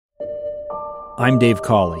I'm Dave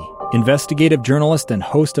Cawley, investigative journalist and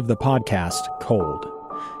host of the podcast Cold.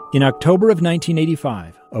 In October of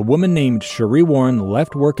 1985, a woman named Cherie Warren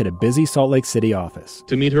left work at a busy Salt Lake City office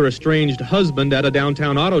to meet her estranged husband at a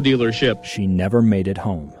downtown auto dealership. She never made it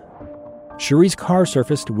home. Cherie's car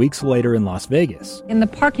surfaced weeks later in Las Vegas. In the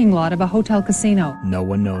parking lot of a hotel casino. No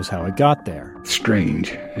one knows how it got there. Strange.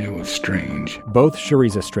 It was strange. Both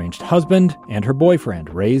Cherie's estranged husband and her boyfriend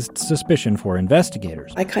raised suspicion for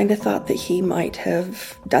investigators. I kind of thought that he might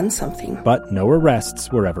have done something. But no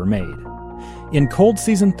arrests were ever made. In Cold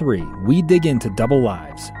Season 3, we dig into double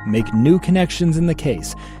lives, make new connections in the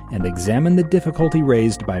case, and examine the difficulty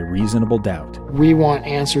raised by reasonable doubt. We want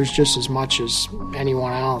answers just as much as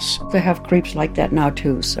anyone else. They have creeps like that now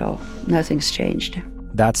too, so nothing's changed.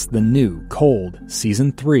 That's the new Cold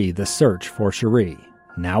Season 3, The Search for Cherie,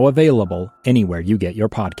 now available anywhere you get your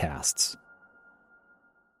podcasts.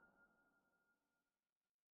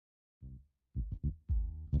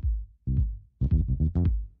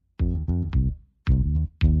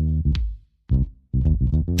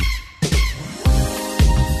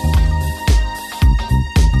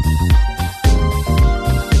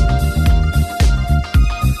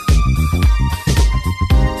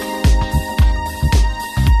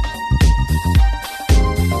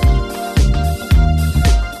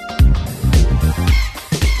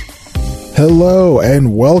 Hello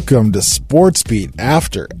and welcome to Sports Beat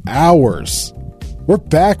After Hours. We're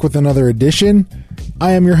back with another edition.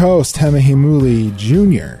 I am your host, Hemahimuli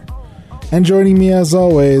Jr. And joining me as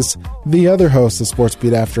always, the other host of Sports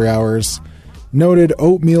Beat After Hours, noted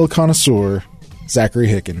oatmeal connoisseur, Zachary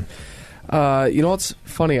Hicken. You know what's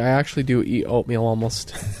funny? I actually do eat oatmeal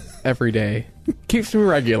almost every day. Keeps me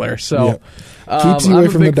regular, so Yep. Keeps you away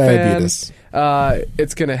from the diabetes.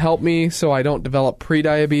 It's going to help me so I don't develop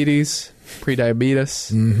prediabetes.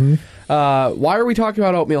 Mm-hmm. Why are we talking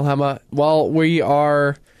about oatmeal, Hema? Well, we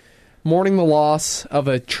are mourning the loss of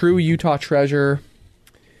a true Utah treasure,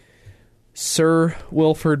 Sir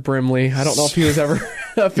Wilford Brimley. I don't know if he was ever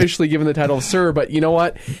officially given the title of Sir, but you know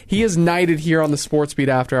what? He is knighted here on the Sports Beat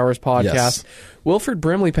After Hours podcast. Yes. Wilford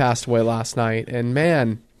Brimley passed away last night, and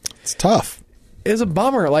man, It's tough. it was a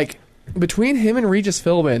bummer. Like, between him and Regis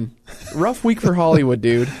Philbin, rough week for Hollywood,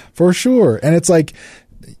 dude. For sure. And it's like,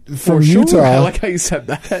 from For sure. Utah... I like how you said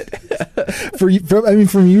that.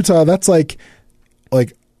 from Utah, that's like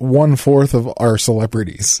 1/4 of our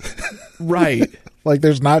celebrities. Right. Like,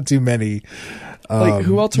 there's not too many. Like,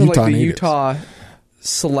 who else are Utah like the natives. Utah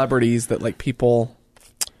celebrities that like people?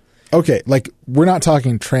 Okay, like, we're not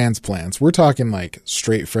talking transplants. We're talking like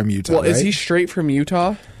straight from Utah. Well, is right? he straight from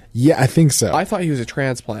Utah? Yeah, I think so. I thought he was a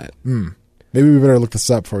transplant. Maybe we better look this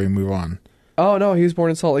up before we move on. Oh no, he was born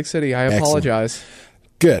in Salt Lake City. I Excellent. apologize.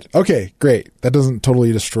 Good. Okay, great. That doesn't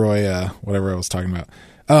totally destroy whatever I was talking about.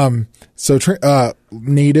 So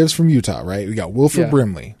natives from Utah, right? We got Wilford Yeah.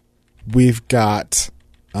 Brimley. We've got,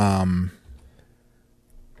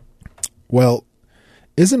 well,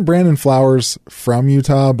 isn't Brandon Flowers from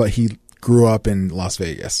Utah, but he grew up in Las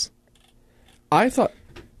Vegas? I thought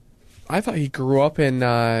he grew up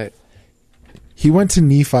in. He went to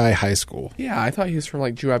Nephi High School. Yeah, I thought he was from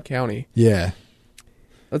like Juab County. Yeah.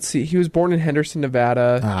 Let's see. He was born in Henderson,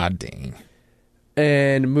 Nevada, Ah, dang.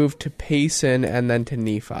 and moved to Payson and then to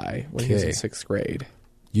Nephi when he was in Okay. 6th grade.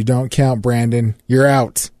 You don't count, Brandon. You're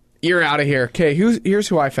out. You're out of here. Okay, here's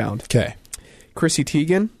who I found. Okay. Chrissy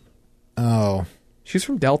Teigen. Oh. She's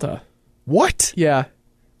from Delta. What? Yeah,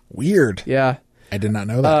 Weird. yeah. I did not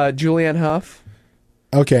know that. Julianne Hough.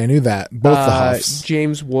 Okay, I knew that. Both the Huffs.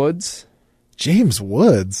 James Woods. James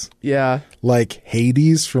Woods. Yeah, Like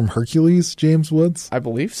Hades from Hercules, James Woods? I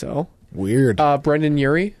believe so. Weird. Brendan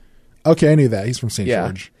Urie. Okay, I knew that. He's from St.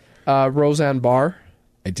 Yeah. George. Roseanne Barr.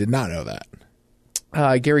 I did not know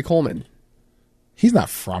that. Gary Coleman. He's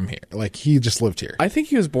not from here. Like, he just lived here. I think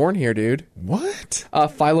he was born here, dude. What?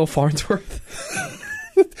 Philo Farnsworth.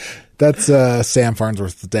 That's Sam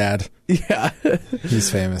Farnsworth's dad. Yeah.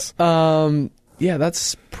 He's famous. Yeah,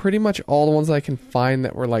 that's pretty much all the ones I can find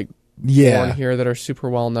that were like Yeah. born here that are super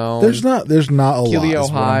well known. There's not a Keely lot,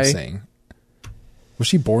 is what High. I'm saying. Was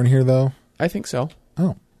she born here, though? I think so.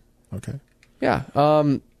 Oh, okay. Yeah.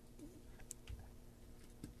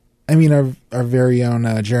 I mean, our very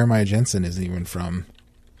own Jeremiah Jensen isn't even from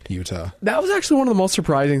Utah. That was actually one of the most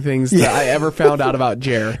surprising things that I ever found out about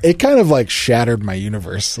Jer. It kind of like shattered my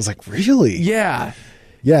universe. I was like, really? Yeah.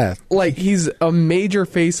 Yeah. Like, he's a major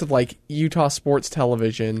face of like Utah sports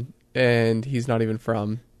television, and he's not even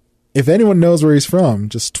from. If anyone knows where he's from,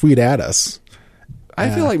 just tweet at us. I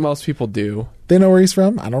feel like most people do. They know where he's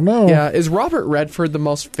from? I don't know. Yeah. Is Robert Redford the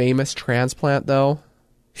most famous transplant, though?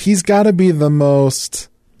 He's got to be the most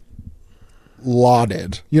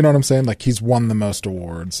lauded. You know what I'm saying? Like he's won the most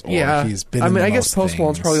awards. Or Yeah. he's been I in mean, the I guess most Post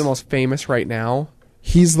Malone's things. probably the most famous right now.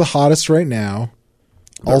 He's the hottest right now.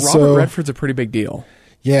 But Also, Robert Redford's a pretty big deal.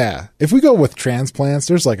 yeah. If we go with transplants,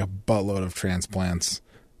 there's like a buttload of transplants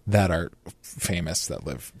that are famous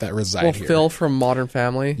that reside Well, here. Phil from Modern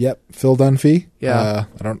Family. Yep, Phil Dunphy. Yeah.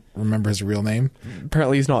 I don't remember his real name.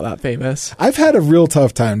 Apparently he's not that famous. I've had a real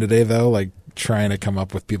tough time today, though, like trying to come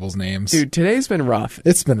up with people's names. Dude, today's been rough.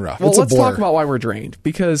 It's been rough. Well, It's a let's blur. talk about why we're drained.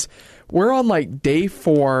 Because we're on like day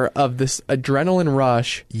 4 of this adrenaline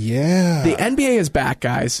rush. Yeah. The NBA is back,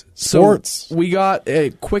 guys. Sports. So we got a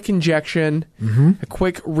quick injection, a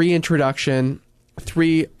quick reintroduction,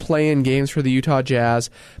 3 play-in games for the Utah Jazz.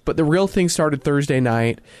 But the real thing started Thursday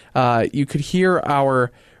night. You could hear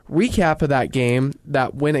our recap of that game,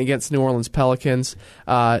 that win against New Orleans Pelicans,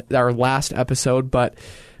 our last episode. But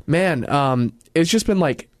man, it's just been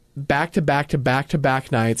like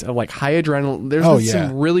back-to-back nights of like high adrenaline. There's been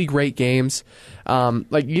some really great games.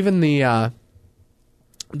 Like even the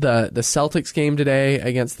Celtics game today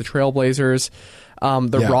against the Trailblazers,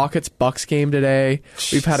 the Rockets-Bucks game today.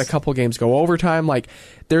 We've had a couple games go overtime. Like,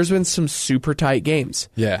 there's been some super tight games.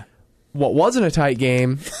 Yeah. What wasn't a tight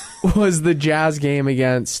game was the Jazz game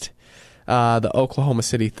against the Oklahoma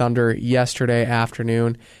City Thunder yesterday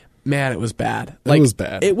afternoon. Man, it was bad. It was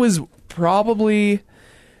bad. It was probably,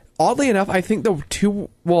 oddly enough, I think the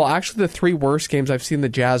 3 worst games I've seen the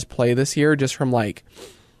Jazz play this year, just from like...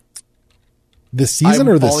 This season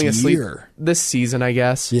I'm or this falling asleep. year? This season, I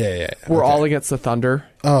guess. Yeah. We're okay. all against the Thunder.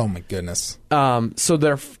 Oh, my goodness. So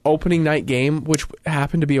their opening night game, which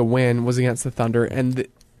happened to be a win, was against the Thunder. And,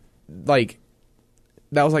 that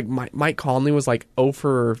was like Mike Conley was like 0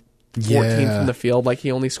 for 14 from the field. Like,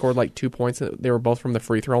 he only scored like 2 points. They were both from the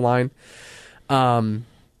free throw line.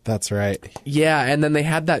 That's right. Yeah, and then they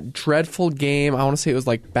had that dreadful game. I want to say it was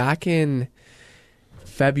like back in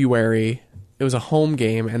February. It was a home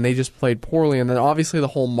game, and they just played poorly. And then obviously the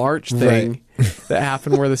whole March thing that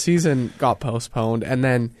happened where the season got postponed. And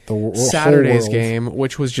then Saturday's game,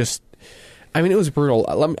 which was just, I mean, it was brutal.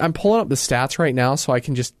 I'm pulling up the stats right now so I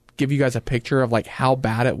can just give you guys a picture of like how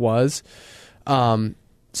bad it was. So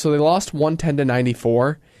they lost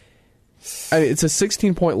 110-94. I mean, it's a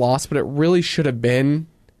 16-point loss, but it really should have been.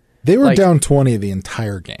 They were down 20 the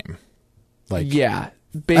entire game. Yeah.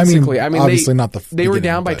 Basically, I mean obviously not the they were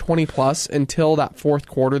down by 20 plus until that fourth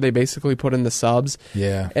quarter. They basically put in the subs.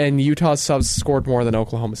 Yeah. And Utah's subs scored more than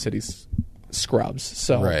Oklahoma City's scrubs.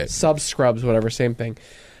 So subs, scrubs, whatever, same thing.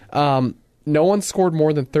 No one scored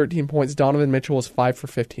more than 13 points. Donovan Mitchell was 5 for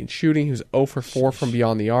 15 shooting. He was 0 for 4 from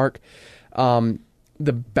beyond the arc.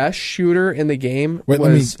 The best shooter in the game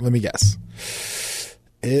was... Let me guess.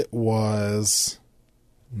 It was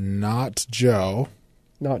not Joe.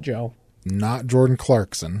 Not Joe. Not Jordan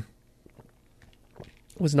Clarkson.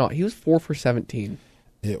 Was not. He was 4 for 17.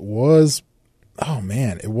 It was... Oh,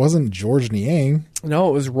 man. It wasn't George Niang. No,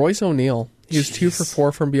 it was Royce O'Neal. He was 2 for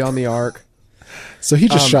 4 from beyond the arc. So he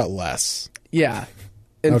just shot less. Yeah.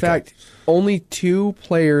 In fact, only 2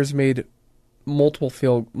 players made multiple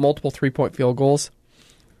 3-point field goals.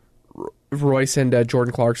 Royce and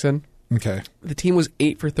Jordan Clarkson. Okay. The team was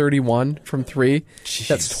 8 for 31 from 3. Jeez.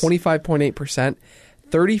 That's 25.8%.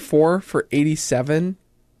 34 for 87.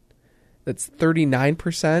 That's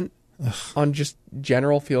 39% on just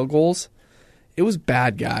general field goals. It was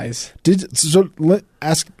bad, guys. Answer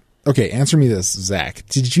me this, Zach.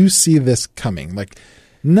 Did you see this coming? Like,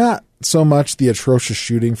 not so much the atrocious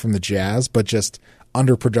shooting from the Jazz, but just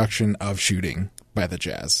underproduction of shooting by the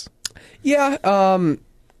Jazz. Yeah,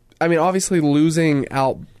 I mean, obviously losing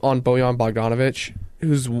out on Bojan Bogdanovic,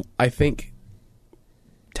 who's, I think,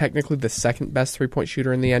 technically the second best three-point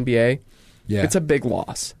shooter in the NBA. Yeah. It's a big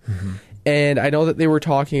loss. Mm-hmm. And I know that they were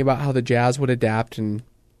talking about how the Jazz would adapt and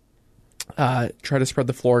try to spread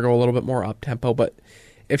the floor, go a little bit more up-tempo, but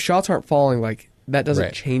if shots aren't falling, like, that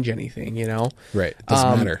doesn't change anything, you know? Right.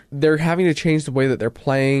 Doesn't matter. They're having to change the way that they're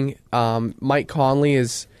playing. Mike Conley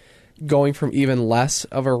is going from even less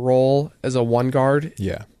of a role as a one guard.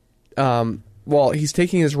 Yeah. Well, he's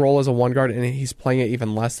taking his role as a one guard and he's playing it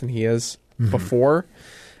even less than he is before.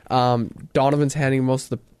 Donovan's handling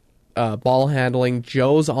most of the ball handling.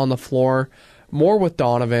 Joe's on the floor more with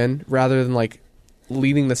Donovan rather than like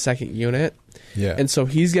leading the second unit. Yeah. And so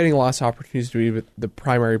he's getting less opportunities to be with the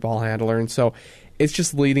primary ball handler. And so it's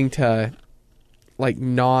just leading to like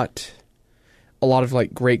not a lot of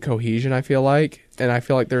like great cohesion, I feel like. And I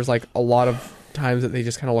feel like there's like a lot of times that they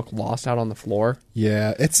just kind of look lost out on the floor.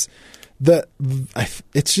 Yeah, it's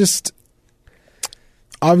just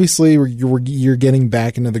obviously you're getting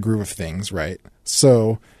back into the groove of things, right?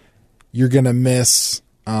 So you're gonna miss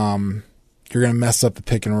you're going to mess up the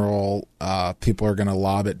pick and roll. People are going to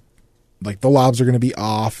lob it. Like the lobs are going to be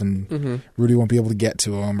off and Rudy won't be able to get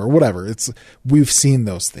to them or whatever. We've seen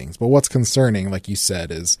those things. But what's concerning, like you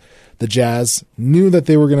said, is the Jazz knew that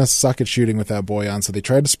they were going to suck at shooting without Bojan, so they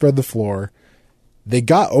tried to spread the floor. They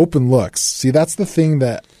got open looks. See, that's the thing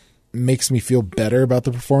that makes me feel better about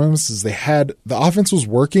the performance is the offense was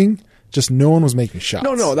working, just no one was making shots.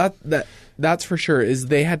 No, that's for sure. Is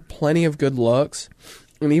they had plenty of good looks.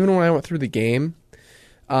 And even when I went through the game,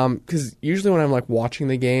 because usually when I'm like watching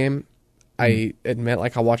the game, I admit,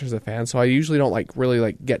 like, I watch as a fan, so I usually don't like really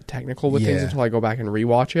like get technical with things until I go back and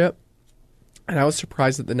rewatch it. And I was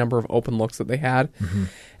surprised at the number of open looks that they had.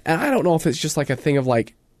 And I don't know if it's just like a thing of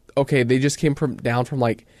like, okay, they just came down from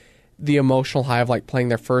like the emotional high of like playing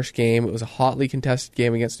their first game. It was a hotly contested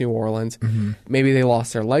game against New Orleans. Maybe they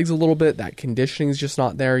lost their legs a little bit. That conditioning's just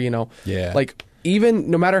not there, you know. Yeah. Like, even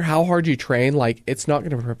no matter how hard you train, like, it's not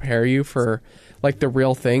going to prepare you for like the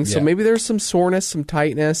real thing. So maybe there's some soreness, some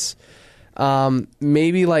tightness.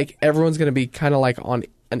 Maybe like everyone's going to be kind of like on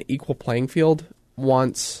an equal playing field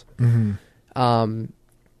once, you know,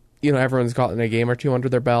 everyone's gotten a game or two under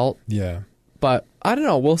their belt. Yeah. But I don't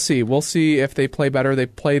know. We'll see. We'll see if they play better. They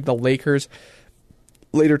played the Lakers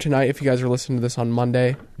later tonight, if you guys are listening to this on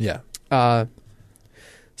Monday. Yeah.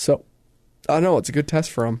 So I don't know. It's a good test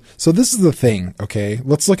for them. So this is the thing, okay?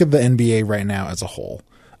 Let's look at the NBA right now as a whole.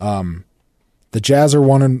 The Jazz are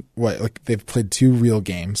they've played 2 real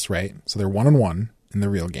games, right? So they're 1-1 in the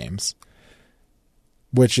real games,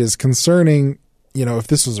 which is concerning. You know, if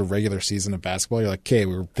this was a regular season of basketball, you're like, okay,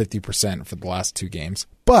 we were 50% for the last 2 games.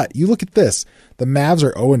 But you look at this. The Mavs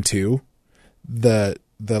are 0-2. The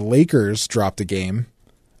Lakers dropped a game.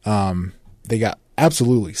 They got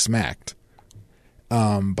absolutely smacked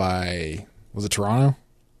by, was it Toronto?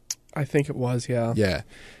 I think it was, yeah. Yeah.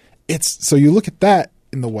 So you look at that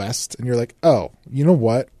in the West and you're like, oh, you know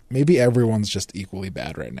what? Maybe everyone's just equally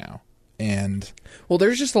bad right now. And well,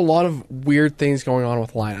 there's just a lot of weird things going on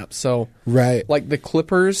with lineups. So, right, like the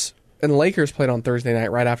Clippers and Lakers played on Thursday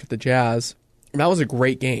night right after the Jazz. And that was a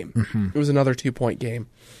great game. It was another 2-point game.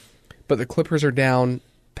 But the Clippers are down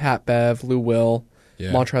Pat Bev, Lou Will,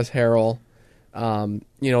 Montrezl Harrell.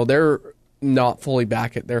 You know, they're not fully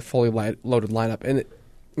back at their fully loaded lineup. And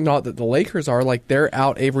not that the Lakers are, like, they're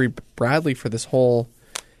out Avery Bradley for this whole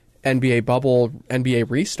NBA bubble, NBA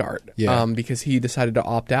restart, because he decided to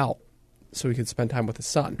opt out so he could spend time with his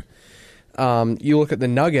son. You look at the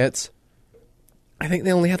Nuggets, I think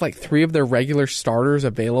they only had like 3 of their regular starters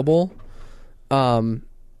available.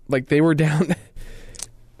 Like they were down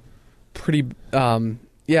pretty,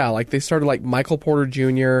 like they started like Michael Porter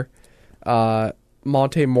Jr.,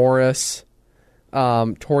 Monte Morris,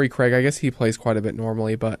 Torrey Craig. I guess he plays quite a bit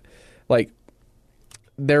normally, but like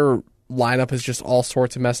their lineup is just all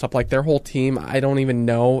sorts of messed up. Like their whole team, I don't even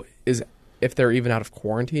know if they're even out of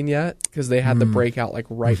quarantine yet because they had the breakout like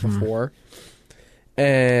right before.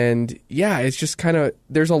 And yeah, it's just kind of,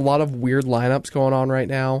 there's a lot of weird lineups going on right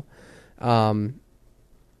now.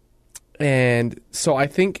 And so I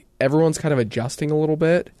think everyone's kind of adjusting a little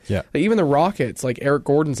bit. Yeah. Like even the Rockets, like Eric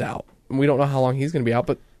Gordon's out. And we don't know how long he's going to be out,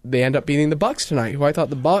 but they end up beating the Bucks tonight, who I thought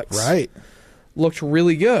the Bucks looked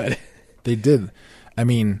really good. They did. I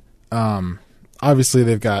mean, obviously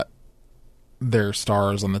they've got their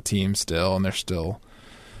stars on the team still, and they're still,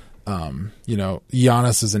 you know,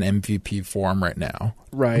 Giannis is in MVP form right now.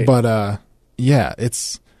 Right. But, yeah,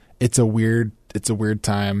 it's a weird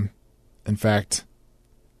time. In fact,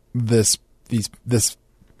 these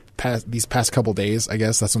past couple days, I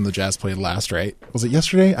guess that's when the Jazz played last, right? Was it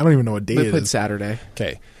yesterday? I don't even know what day it is. They played Saturday.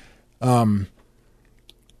 Okay.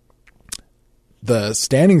 The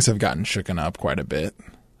standings have gotten shooken up quite a bit.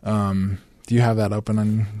 Do you have that open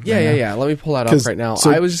on? Yeah. Let me pull that up right now.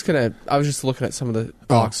 I was just looking at some of the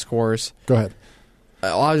box scores. Go ahead.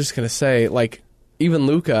 I was just gonna say, like, even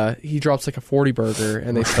Luka, he drops like a 40 burger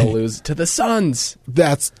and they still lose to the Suns.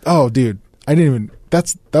 Dude, I didn't even.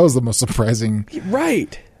 That was the most surprising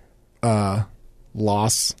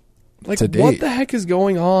loss. Like, to date. what the heck is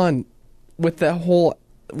going on with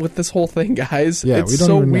this whole thing, guys? Yeah, it's we don't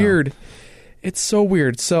so even weird. know. It's so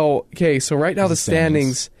weird. So right now the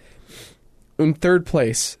standings in third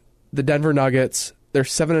place, the Denver Nuggets. They're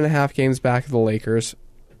 7.5 games back of the Lakers.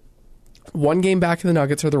 1 game back of the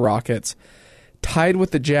Nuggets are the Rockets, tied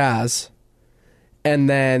with the Jazz, and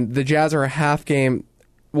then the Jazz are a half game.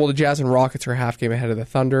 Well, the Jazz and Rockets are a half game ahead of the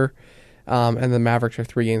Thunder, and the Mavericks are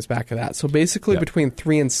 3 games back of that. So basically, between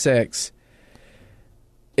 3 and 6,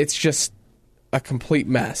 it's just a complete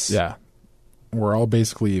mess. Yeah, we're all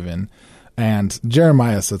basically even. And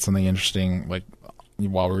Jeremiah said something interesting, like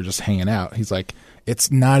while we were just hanging out. He's like,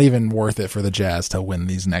 it's not even worth it for the Jazz to win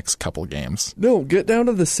these next couple games. No, get down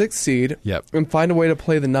to the 6th seed and find a way to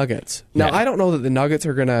play the Nuggets. Now, I don't know that the Nuggets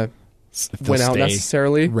are going to win out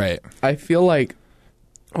necessarily. Right. I feel like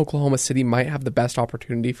Oklahoma City might have the best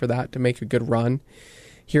opportunity for that to make a good run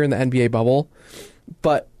here in the NBA bubble.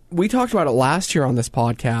 But we talked about it last year on this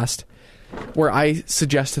podcast where I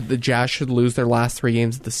suggested the Jazz should lose their last 3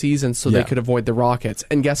 games of the season so they could avoid the Rockets.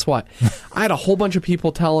 And guess what? I had a whole bunch of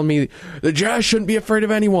people telling me the Jazz shouldn't be afraid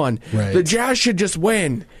of anyone. Right. The Jazz should just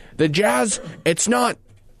win. The Jazz, it's not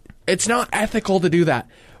ethical to do that.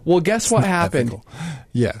 Well, guess what happened? Ethical.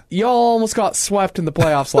 Yeah. Y'all almost got swept in the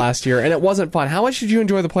playoffs last year, and it wasn't fun. How much did you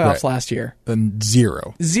enjoy the playoffs last year?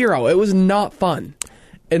 Zero. It was not fun.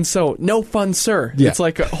 And so, no fun, sir. Yeah. It's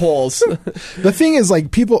like holes. The thing is,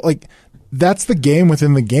 like, people, like, that's the game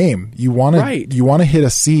within the game. You want to hit a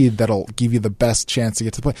seed that'll give you the best chance to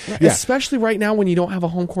get to play. Right. Yeah. Especially right now when you don't have a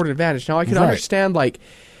home court advantage. Now, I can understand, like,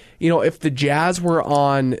 if the Jazz were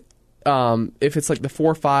on, if it's like the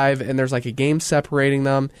 4-5 and there's like a game separating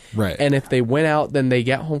them, and if they win out, then they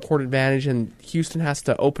get home court advantage and Houston has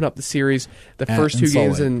to open up the series the first 2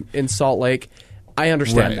 games in Salt Lake. I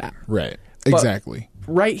understand that. Right. Exactly.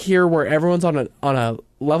 But right here where everyone's on a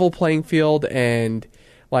level playing field and,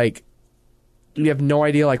 like, you have no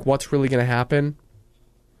idea like what's really going to happen,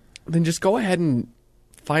 then just go ahead and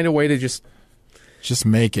find a way to just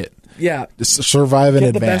make it. Yeah. Just survive in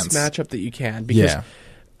advance. Get the best matchup that you can. Because,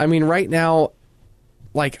 I mean, right now,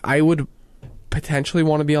 like, I would potentially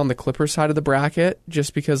want to be on the Clippers side of the bracket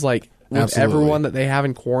just because, like, with everyone that they have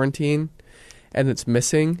in quarantine and it's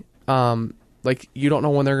missing, like, you don't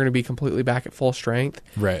know when they're going to be completely back at full strength.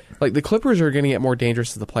 Right. Like, the Clippers are going to get more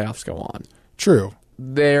dangerous as the playoffs go on. True.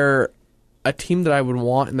 They're a team that I would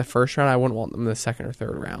want in the first round. I wouldn't want them in the second or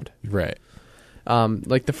third round. Right.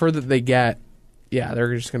 Like, the further they get,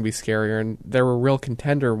 they're just going to be scarier. And they're a real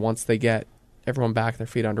contender once they get everyone back, their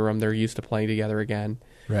feet under them. They're used to playing together again.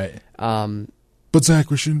 Right. But,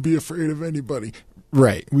 Zach, we shouldn't be afraid of anybody.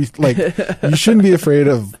 Right. You shouldn't be afraid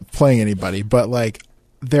of playing anybody. But, like,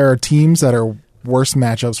 there are teams that are worse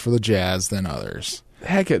matchups for the Jazz than others.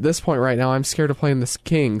 Heck, at this point right now, I'm scared of playing the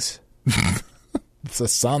Kings. It's the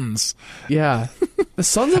Suns. Yeah. The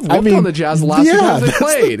Suns have whooped on the Jazz the last 2 times they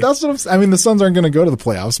played. That's what I'm saying. I mean, the Suns aren't going to go to the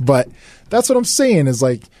playoffs, but that's what I'm saying is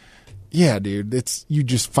like, yeah, dude, you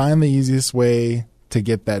just find the easiest way to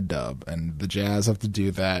get that dub, and the Jazz have to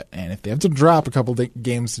do that. And if they have to drop a couple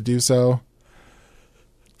games to do so,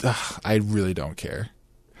 I really don't care.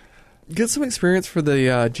 Get some experience for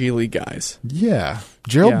the G League guys. Yeah.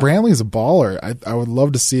 Gerald Brantley is a baller. I would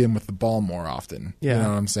love to see him with the ball more often. Yeah. You know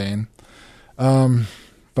what I'm saying?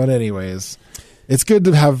 But anyways, it's good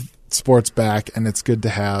to have sports back, and it's good to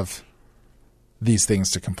have these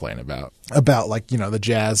things to complain about. About, like, the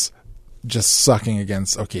Jazz just sucking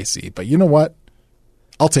against OKC. But you know what?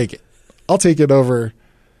 I'll take it. I'll take it over,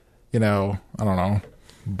 I don't know,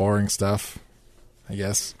 boring stuff, I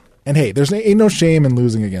guess. And hey, ain't no shame in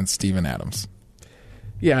losing against Steven Adams.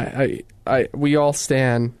 Yeah, we all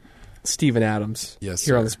stand Steven Adams here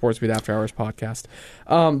sir. On the Sports Beat After Hours podcast.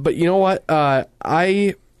 But you know what?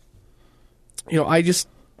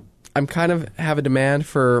 I'm kind of have a demand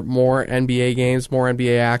for more NBA games, more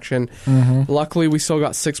NBA action. Mm-hmm. Luckily, we still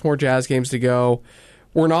got 6 more Jazz games to go.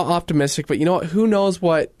 We're not optimistic, but you know what? Who knows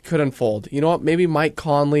what could unfold? You know what? Maybe Mike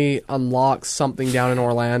Conley unlocks something down in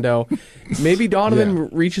Orlando. Maybe Donovan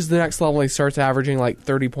reaches the next level and he starts averaging like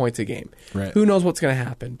 30 points a game. Right. Who knows what's going to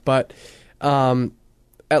happen? But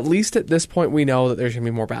at least at this point, we know that there's going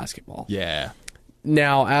to be more basketball. Yeah.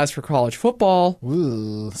 Now, as for college football,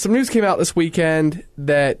 some news came out this weekend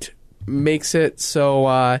that makes it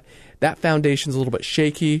so that foundation's a little bit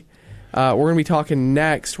shaky. We're going to be talking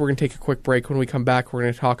next. We're going to take a quick break. When we come back, we're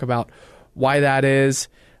going to talk about why that is.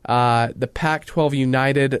 The Pac-12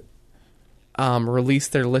 United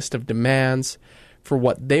released their list of demands for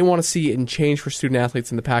what they want to see in change for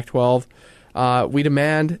student-athletes in the Pac-12. We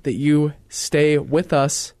demand that you stay with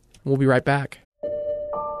us. We'll be right back.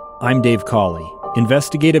 I'm Dave Cawley,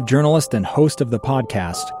 investigative journalist and host of the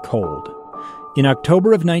podcast Cold. In October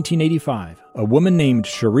of 1985, a woman named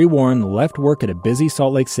Cherie Warren left work at a busy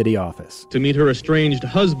Salt Lake City office to meet her estranged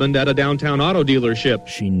husband at a downtown auto dealership.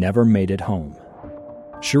 She never made it home.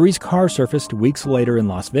 Cherie's car surfaced weeks later in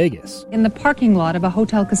Las Vegas. In the parking lot of a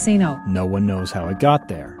hotel casino. No one knows how it got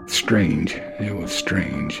there. Strange. It was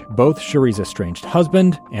strange. Both Cherie's estranged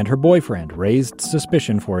husband and her boyfriend raised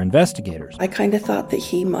suspicion for investigators. I kind of thought that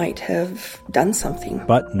he might have done something.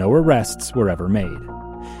 But no arrests were ever made.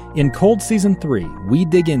 In Cold Season 3, we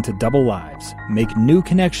dig into double lives, make new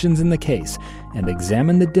connections in the case, and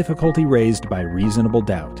examine the difficulty raised by reasonable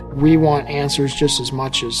doubt. We want answers just as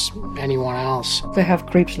much as anyone else. They have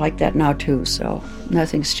creeps like that now too, so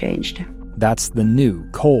nothing's changed. That's the new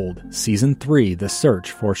Cold Season 3, The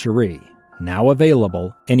Search for Cherie, now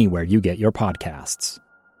available anywhere you get your podcasts.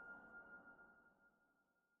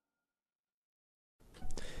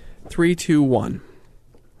 3, 2, 1.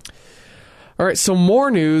 All right, so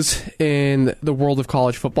more news in the world of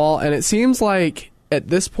college football, and it seems like at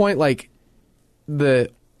this point, like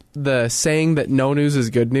the saying that no news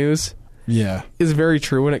is good news, is very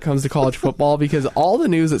true when it comes to college football, because all the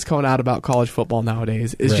news that's coming out about college football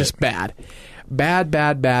nowadays is just bad. Bad.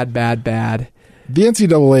 The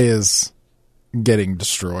NCAA is getting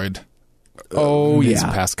destroyed. These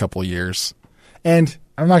past couple years, and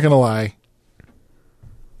I'm not gonna lie,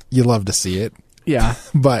 you love to see it. Yeah,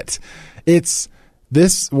 but it's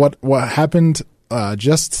this what happened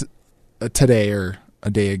just today or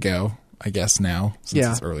a day ago, I guess now, since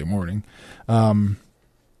it's early morning.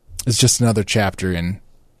 It's just another chapter in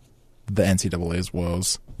the NCAA's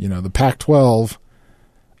woes. You know, the Pac-12,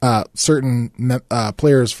 certain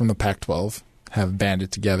players from the Pac-12 have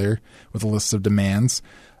banded together with a list of demands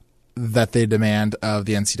that they demand of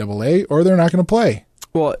the NCAA, or they're not going to play.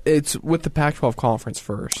 Well, it's with the Pac-12 conference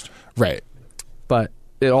first. Right. But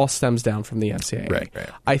it all stems down from the NCAA. Right.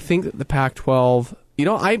 I think that the Pac-12,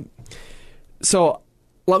 so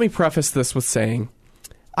let me preface this with saying,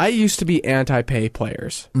 I used to be anti-pay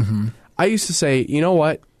players. Mm-hmm. I used to say, you know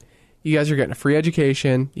what? You guys are getting a free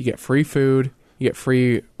education, you get free food, you get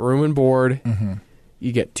free room and board,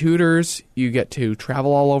 you get tutors, you get to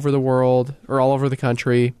travel all over the world or all over the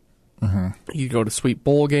country, you go to sweet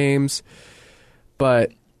bowl games,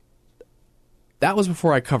 but that was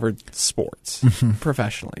before I covered sports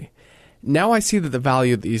professionally. Now I see that the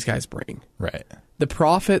value that these guys bring. Right. The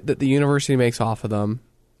profit that the university makes off of them,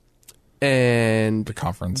 and the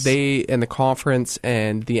conference. The conference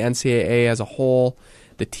and the NCAA as a whole,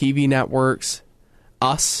 the TV networks,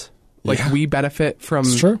 us, we benefit from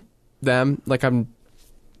them.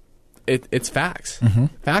 It's facts.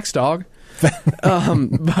 Facts, dog.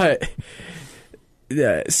 But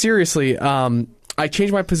seriously, I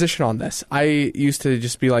changed my position on this. I used to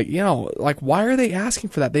just be like, why are they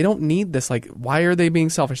asking for that? They don't need this. Like, why are they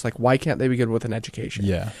being selfish? Like, why can't they be good with an education?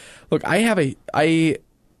 Yeah. Look,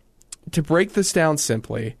 to break this down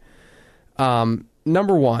simply,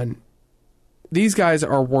 number one, these guys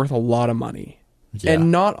are worth a lot of money. Yeah.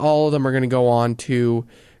 And not all of them are going to go on to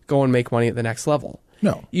go and make money at the next level.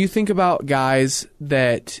 No. You think about guys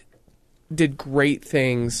that did great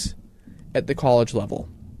things at the college level.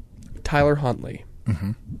 Tyler Huntley.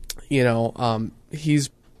 He's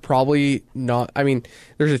probably not... I mean,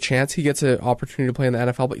 there's a chance he gets an opportunity to play in the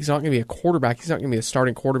NFL, but he's not going to be a quarterback. He's not going to be a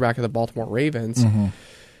starting quarterback of the Baltimore Ravens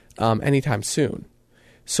anytime soon.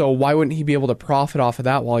 So why wouldn't he be able to profit off of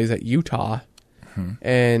that while he's at Utah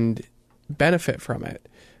and benefit from it?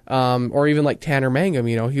 Or even like Tanner Mangum,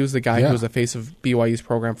 he was the guy who was the face of BYU's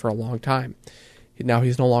program for a long time. Now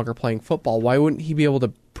he's no longer playing football. Why wouldn't he be able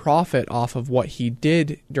to profit off of what he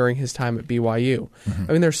did during his time at BYU?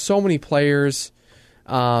 I mean, there's so many players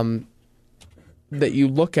that you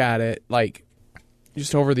look at it, like,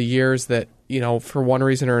 just over the years that, for one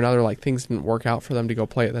reason or another, like, things didn't work out for them to go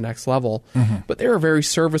play at the next level. But they were very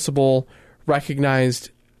serviceable,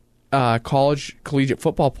 recognized collegiate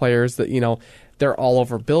football players that, they're all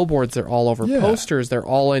over billboards, they're all over posters, they're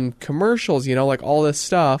all in commercials, like all this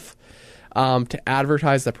stuff to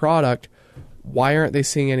advertise the product. Why aren't they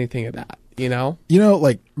seeing anything of that,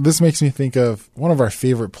 this makes me think of one of our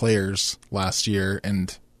favorite players last year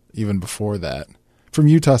and even before that from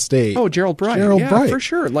Utah State. Oh, Gerald Bright. Bright. For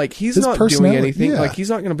sure. Like, he's not doing anything. Like, he's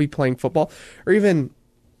not going to be playing football. Or even,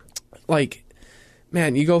 like,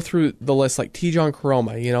 man, you go through the list, like T-John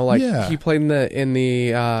Caroma, he played in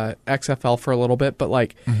the XFL for a little bit, but,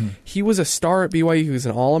 like, he was a star at BYU. He was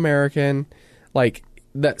an All-American. Like,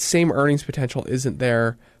 that same earnings potential isn't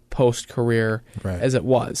there post-career as it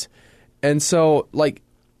was. And so, like,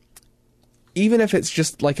 even if it's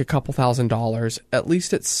just like a couple $1,000s, at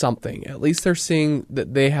least it's something. At least they're seeing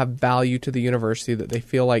that they have value to the university, that they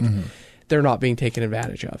feel like they're not being taken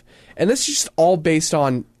advantage of. And this is just all based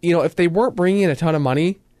on, if they weren't bringing in a ton of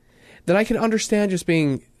money, then I can understand just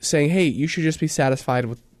saying, hey, you should just be satisfied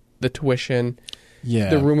with the tuition,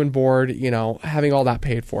 the room and board, having all that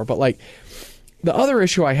paid for. But, like, the other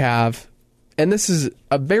issue I have, and this is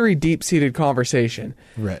a very deep-seated conversation.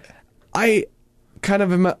 Right. I kind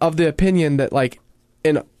of am of the opinion that, like,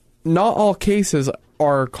 in not all cases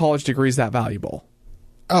are college degrees that valuable.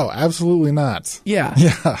 Oh, absolutely not. Yeah.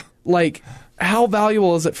 Yeah. Like, how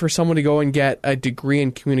valuable is it for someone to go and get a degree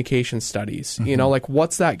in communication studies? You know, like,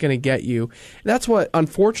 what's that going to get you? That's what,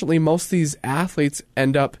 unfortunately, most of these athletes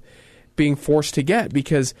end up being forced to get,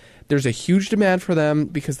 because there's a huge demand for them,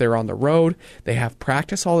 because they're on the road, they have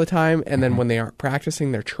practice all the time, and then when they aren't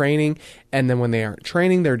practicing, they're training, and then when they aren't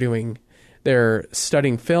training, they're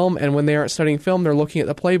studying film, and when they aren't studying film, they're looking at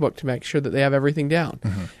the playbook to make sure that they have everything down.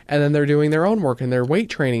 And then they're doing their own work and their weight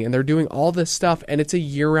training, and they're doing all this stuff, and it's a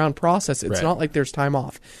year-round process. It's not like there's time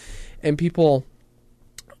off. And people,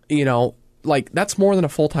 you know, like, that's more than a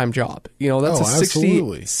full-time job. You know, that's a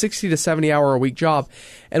 60 to 70 hour a week job.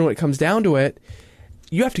 And when it comes down to it,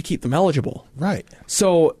 you have to keep them eligible. Right.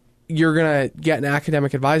 So you're going to get an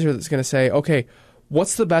academic advisor that's going to say, okay,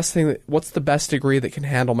 what's the best degree that can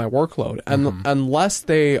handle my workload? And unless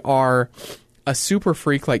they are a super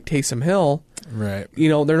freak like Taysom Hill, right, you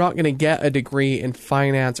know, they're not going to get a degree in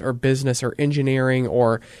finance or business or engineering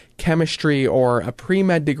or chemistry or a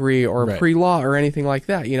pre-med degree or a pre-law or anything like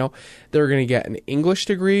that. You know, they're going to get an English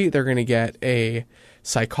degree, they're going to get a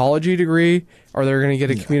psychology degree, or they're going to get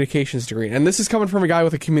a communications degree. And this is coming from a guy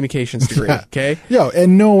with a communications degree, okay? Yo,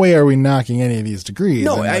 in no way are we knocking any of these degrees.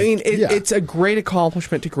 No, I mean, it's a great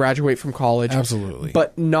accomplishment to graduate from college. Absolutely.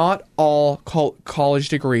 But not all college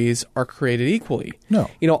degrees are created equally. No.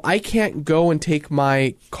 You know, I can't go and take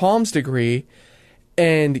my comms degree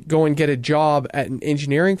and go and get a job at an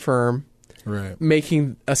engineering firm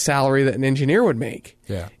making a salary that an engineer would make.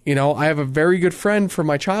 Yeah. You know, I have a very good friend from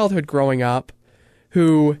my childhood growing up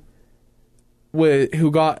who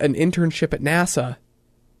got an internship at NASA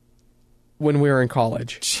when we were in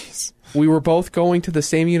college. Jeez. We were both going to the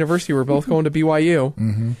same university. We were both going to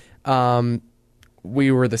BYU.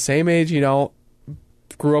 We were the same age, you know,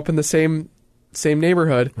 grew up in the same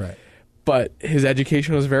neighborhood. Right. But his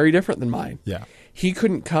education was very different than mine. Yeah. He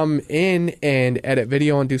couldn't come in and edit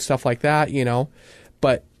video and do stuff like that, you know.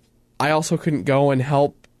 But I also couldn't go and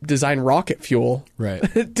help design rocket fuel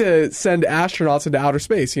to send astronauts into outer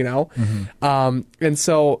space, you know? And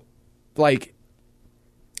so, like,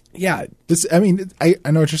 yeah. I mean, I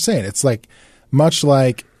know what you're saying. It's like, much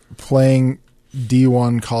like playing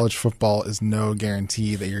D1 college football is no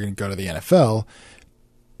guarantee that you're going to go to the NFL,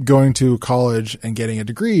 going to college and getting a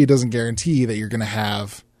degree doesn't guarantee that you're going to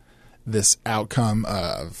have this outcome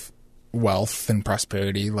of wealth and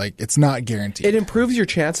prosperity. Like, it's not guaranteed. It improves your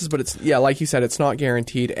chances, but it's, yeah, like you said, it's not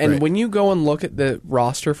guaranteed. And when you go and look at the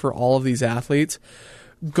roster for all of these athletes,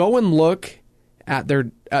 go and look at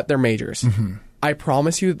their majors. I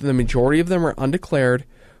promise you that the majority of them are undeclared,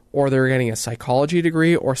 or they're getting a psychology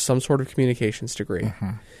degree or some sort of communications degree.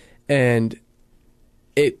 And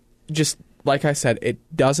it just, like I said, it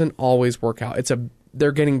doesn't always work out.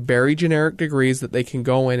 They're getting very generic degrees that they can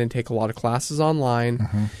go in and take a lot of classes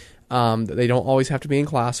online. That they don't always have to be in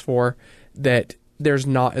class for, that there's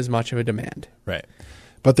not as much of a demand. Right.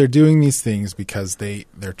 But they're doing these things because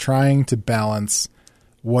they're trying to balance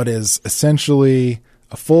what is essentially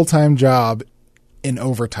a full-time job in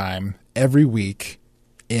overtime every week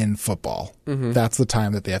in football. That's the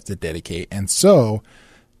time that they have to dedicate. And so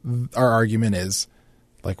our argument is,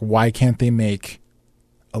 like, why can't they make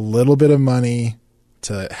a little bit of money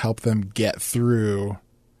to help them get through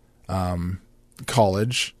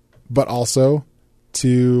college, but also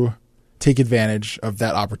to take advantage of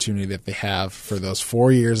that opportunity that they have for those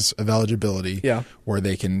 4 years of eligibility, where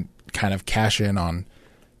they can kind of cash in on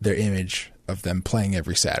their image of them playing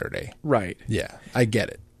every Saturday. Right. Yeah, I get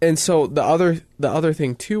it. And so the other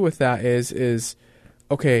thing too with that is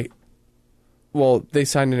okay, well, they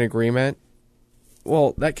signed an agreement.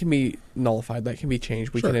 Well, that can be nullified. That can be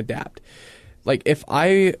changed. We can adapt. Like,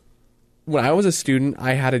 when I was a student,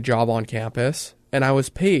 I had a job on campus and I was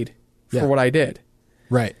paid for what I did.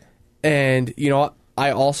 Right. And, you know,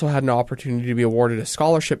 I also had an opportunity to be awarded a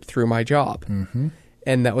scholarship through my job.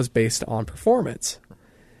 And that was based on performance.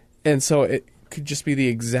 And so it could just be the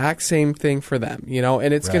exact same thing for them, you know,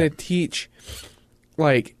 and it's going to teach,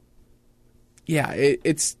 like,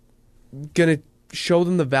 it's going to show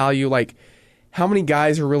them the value, like, how many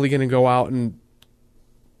guys are really going to go out and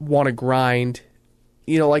want to grind?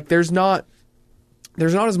 You know, like, there's not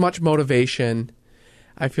as much motivation,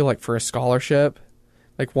 I feel like, for a scholarship,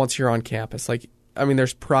 like, once you're on campus. Like, I mean,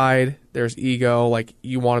 there's pride, there's ego, like,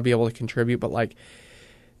 you want to be able to contribute, but, like,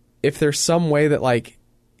 if there's some way that, like,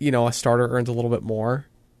 you know, a starter earns a little bit more,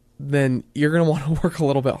 then you're going to want to work a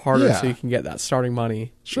little bit harder so you can get that starting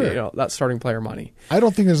money, you know, that starting player money. I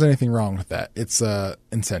don't think there's anything wrong with that. It's a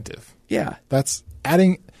incentive. Yeah. That's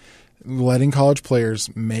letting college players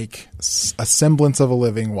make a semblance of a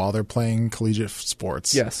living while they're playing collegiate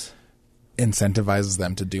sports. Yes. incentivizes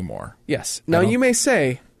them to do more. Yes. Now you may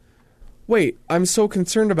say, wait, I'm so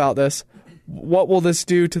concerned about this. What will this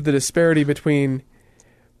do to the disparity between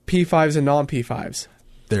P5s and non-P5s?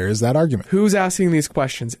 There is that argument. Who's asking these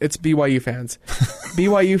questions? It's BYU fans.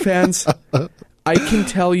 BYU fans, I can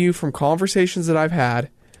tell you from conversations that I've had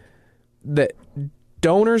that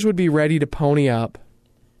donors would be ready to pony up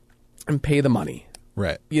and pay the money.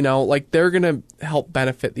 Right. You know, like they're going to help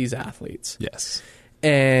benefit these athletes. Yes.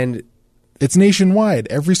 And it's nationwide.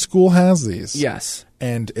 Every school has these. yes.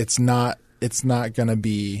 And it's not going to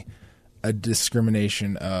be a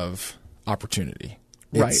discrimination of opportunity.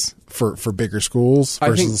 It's for bigger schools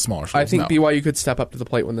versus the smaller schools. I think BYU could step up to the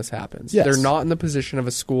plate when this happens. Yes. They're not in the position of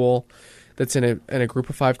a school that's in a group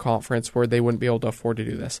of 5 conference where they wouldn't be able to afford to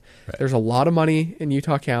do this. Right. There's a lot of money in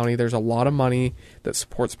Utah County. There's a lot of money that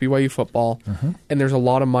supports BYU football. And there's a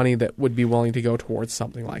lot of money that would be willing to go towards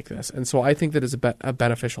something like this. And so I think that is a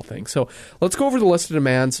beneficial thing. So let's go over the list of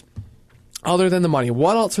demands. Other than the money,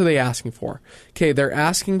 what else are they asking for? Okay, they're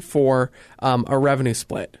asking for a revenue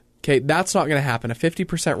split. Okay, that's not going to happen. A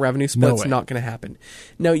 50% revenue split's not going to happen.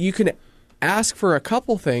 Now, you can ask for a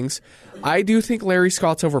couple things. I do think Larry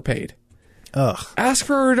Scott's overpaid. Ugh. Ask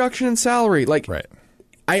for a reduction in salary. Like, Right.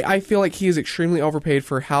 I feel like he is extremely overpaid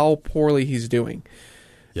for how poorly he's doing.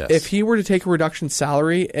 Yes. If he were to take a reduction in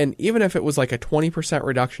salary, and even if it was like a 20%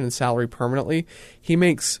 reduction in salary permanently, he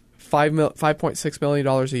makes $5.6 million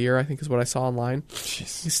a year, I think is what I saw online.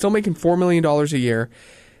 Jeez. He's still making $4 million a year.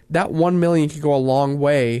 That $1 million could go a long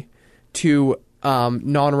way to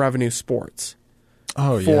non-revenue sports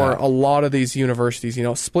for a lot of these universities. You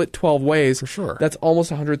know, split 12 ways. For sure. That's almost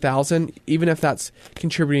 $100,000. Even if that's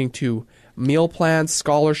contributing to meal plans,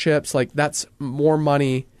 scholarships, like that's more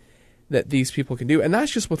money that these people can do. And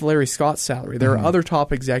that's just with Larry Scott's salary. There are other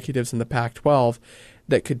top executives in the Pac-12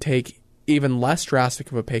 that could take even less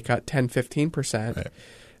drastic of a pay cut, 10, 15%,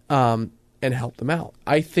 and help them out.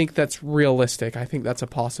 I think that's realistic. I think that's a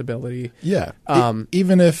possibility. Yeah.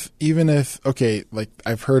 Even if okay, like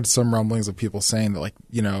I've heard some rumblings of people saying that, like,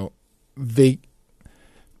 you know,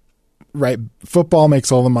 football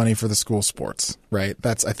makes all the money for the school sports, right?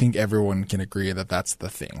 I think everyone can agree that that's the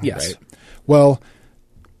thing, yes. Right? Well,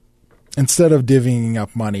 instead of divvying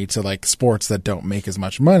up money to like sports that don't make as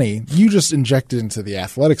much money, you just inject it into the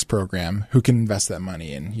athletics program, who can invest that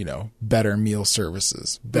money in, you know, better meal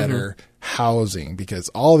services, better housing, because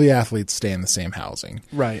all the athletes stay in the same housing.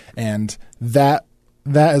 Right. And that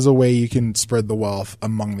is a way you can spread the wealth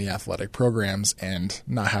among the athletic programs and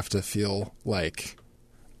not have to feel like,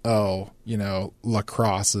 oh, you know,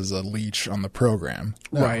 lacrosse is a leech on the program.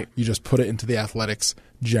 No, right. You just put it into the athletics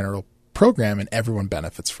general program and everyone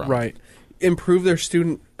benefits from it. Right. Improve their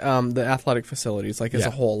student, the athletic facilities, like as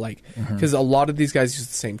a whole, like, because a lot of these guys use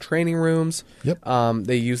the same training rooms. Yep.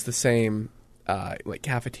 They use the same, like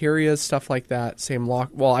cafeterias, stuff like that. Same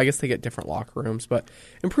well, I guess they get different locker rooms, but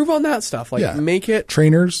improve on that stuff. Like make it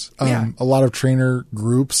trainers. A lot of trainer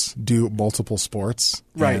groups do multiple sports.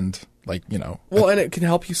 Right. And like, you know, well, and it can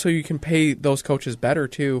help you so you can pay those coaches better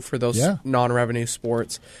too for those non-revenue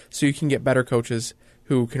sports, so you can get better coaches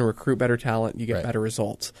who can recruit better talent. You get better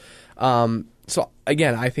results. So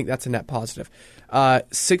again, I think that's a net positive.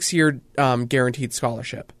 6-year guaranteed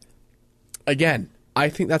scholarship. Again, I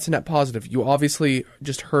think that's a net positive. You obviously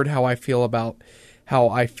just heard how I feel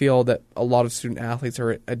that a lot of student athletes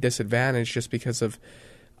are at a disadvantage just because of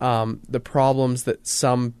the problems that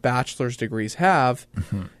some bachelor's degrees have.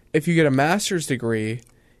 If you get a master's degree,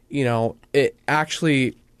 you know, it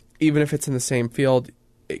actually, even if it's in the same field,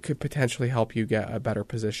 it could potentially help you get a better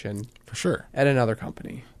position for sure at another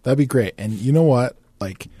company. That'd be great. And you know what?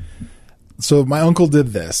 Like, so my uncle did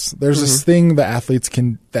this. There's this thing that athletes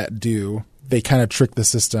do. They kind of trick the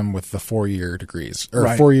system with the 4-year degrees or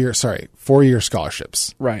 4-year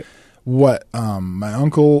scholarships. Right. What my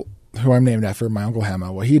uncle, who I'm named after, my Uncle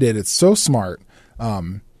Hema, what he did, it's so smart.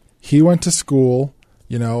 He went to school,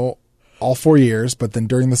 you know, all 4 years, but then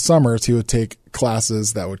during the summers he would take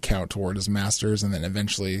classes that would count toward his master's, and then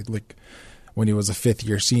eventually, like when he was a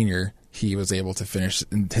 5th-year senior, he was able to finish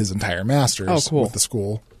his entire master's with the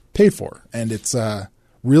school paid for. And it's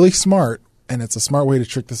really smart, and it's a smart way to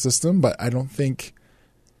trick the system, but I don't think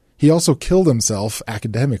he also killed himself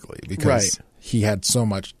academically because he had so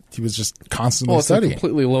much. He was just constantly studying. It's a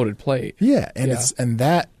completely loaded plate. Yeah, and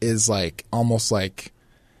that is like almost like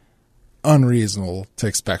unreasonable to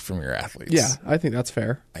expect from your athletes. Yeah, I think that's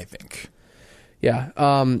fair. I think. Yeah.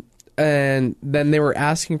 And then they were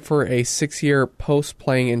asking for a 6-year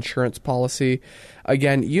post-playing insurance policy.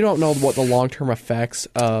 Again, you don't know what the long-term effects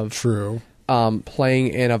of playing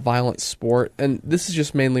in a violent sport, and this is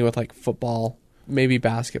just mainly with like football maybe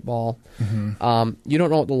basketball. You don't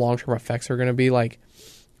know what the long-term effects are going to be. Like,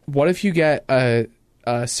 what if you get a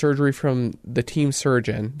surgery from the team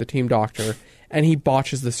surgeon, the team doctor, and he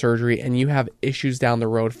botches the surgery, and you have issues down the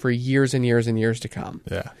road for years and years and years to come?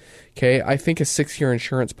 Yeah. Okay, I think a 6-year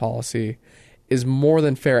insurance policy is more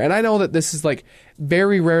than fair. And I know that this is like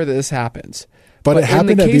very rare that this happens. But it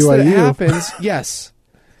happened in the at case that it BYU. happens, yes.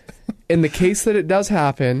 In the case that it does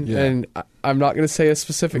happen, Yeah. and I'm not going to say a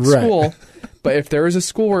specific Right. school, but if there is a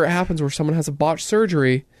school where it happens where someone has a botched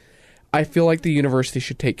surgery, I feel like the university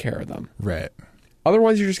should take care of them. Right.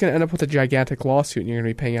 Otherwise, you're just going to end up with a gigantic lawsuit and you're going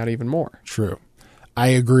to be paying out even more. True. I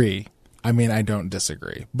agree. I mean, I don't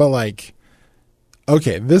disagree. But like,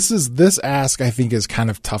 okay, this ask I think is kind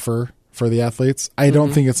of tougher for the athletes. I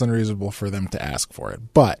don't think it's unreasonable for them to ask for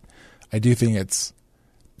it, but I do think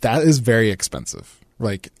that is very expensive.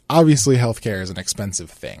 Like, obviously healthcare is an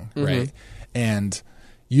expensive thing, right? And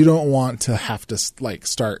you don't want to have to like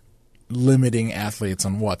start limiting athletes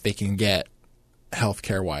on what they can get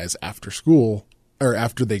healthcare wise after school or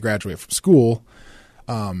after they graduate from school.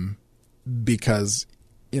 Because,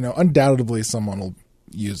 undoubtedly someone will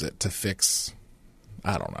use it to fix,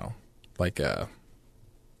 I don't know, like a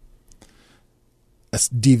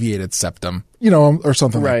deviated septum, or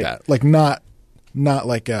something Right. like that. Like not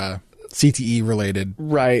like a CTE related.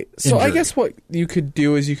 Right. So I injury. guess what you could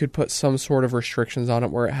do is you could put some sort of restrictions on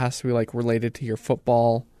it where it has to be like related to your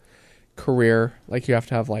football career. Like you have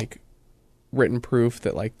to have like written proof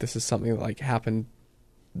that like this is something that like happened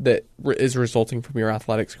that is resulting from your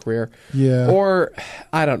athletics career. Yeah. Or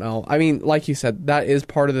I don't know. I mean, like you said, that is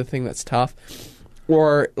part of the thing that's tough.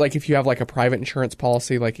 Or like if you have like a private insurance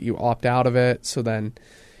policy, like you opt out of it. So then,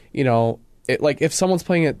 it like if someone's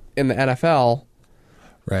playing it in the NFL,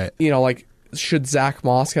 Right. like should Zach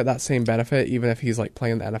Moss get that same benefit even if he's like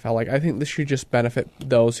playing the NFL? Like I think this should just benefit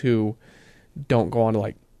those who don't go on to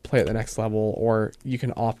like play at the next level, or you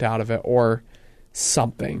can opt out of it or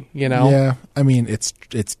something, Yeah. I mean, it's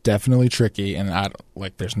definitely tricky, and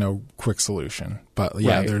there's no quick solution. But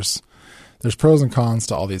yeah, Right. there's pros and cons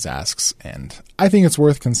to all these asks, and I think it's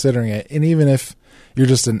worth considering it. And even if you're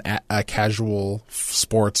just a casual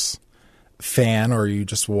sports fan or you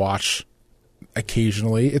just watch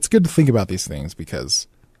occasionally, it's good to think about these things because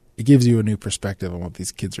it gives you a new perspective on what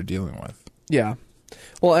these kids are dealing with. Yeah.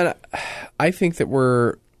 Well, and I think that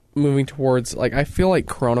we're moving towards, like, I feel like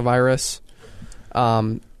coronavirus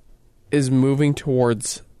is moving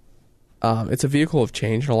towards, it's a vehicle of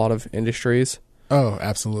change in a lot of industries. Oh,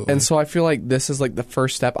 absolutely. And so I feel like this is like the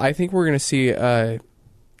first step. I think we're going to see a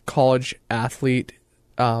college athlete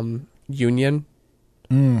union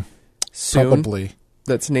soon. Probably.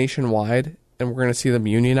 That's nationwide, and we're going to see them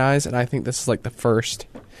unionize, and I think this is like the first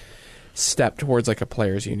step towards like a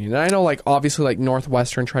players union. And I know like obviously like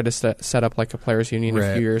Northwestern tried to set up like a players union a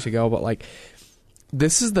Right. few years ago, but like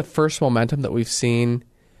this is the first momentum that we've seen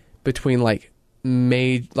between like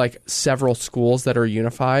several schools that are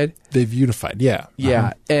unified. They've unified. Yeah.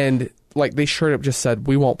 Yeah, and like they straight up just said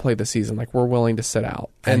we won't play the season. Like we're willing to sit out.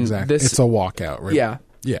 And Exactly. It's a walkout, right? Yeah.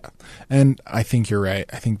 Yeah. And I think you're right.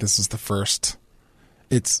 I think this is the first.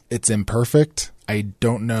 It's imperfect. I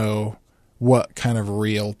don't know what kind of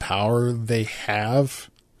real power they have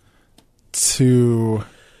to.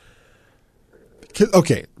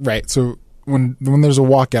 Okay, right. So when there's a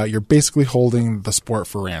walkout, you're basically holding the sport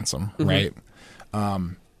for ransom, right?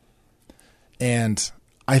 And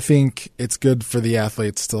I think it's good for the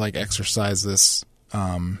athletes to like exercise this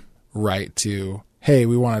right to, hey,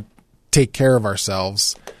 we want to take care of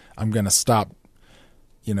ourselves. I'm going to stop,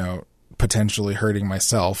 potentially hurting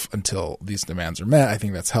myself until these demands are met. I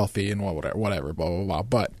think that's healthy and whatever, blah, blah, blah.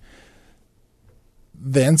 But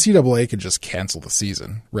the NCAA could just cancel the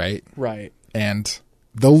season, right? Right. And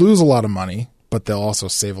they'll lose a lot of money, but they'll also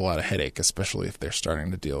save a lot of headache, especially if they're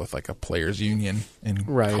starting to deal with like a players union in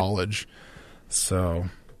Right. college. So,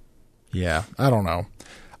 yeah, I don't know.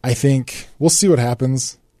 I think we'll see what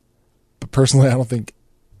happens. But personally, I don't think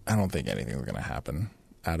anything's going to happen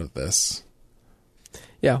out of this.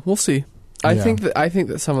 Yeah, we'll see. I Yeah. think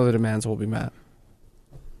that some of the demands will be met.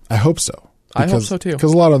 I hope so. I hope so, too.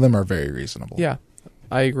 Because a lot of them are very reasonable. Yeah,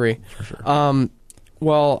 I agree. For sure.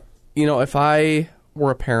 Well, if I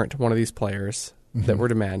were a parent to one of these players that were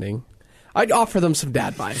demanding, I'd offer them some dad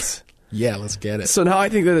advice. Yeah, let's get it. So now I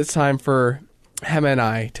think that it's time for Hema and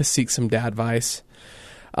I to seek some dad advice.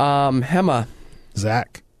 Hema,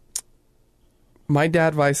 Zach. my dad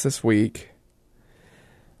advice this week,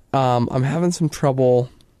 I'm having some trouble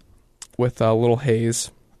with little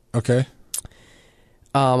Hayes. Okay.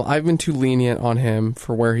 I've been too lenient on him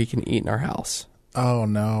for where he can eat in our house, Oh,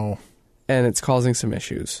 no. and it's causing some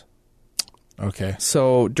issues. Okay.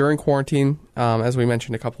 So during quarantine, as we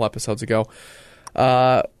mentioned a couple episodes ago,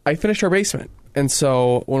 I finished our basement. And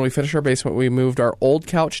so when we finished our basement, we moved our old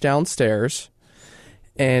couch downstairs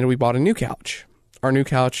and we bought a new couch. Our new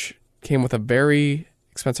couch came with a very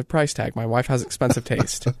expensive price tag. My wife has expensive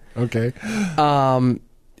taste. Okay.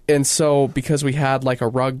 And so because we had like a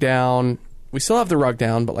rug down, we still have the rug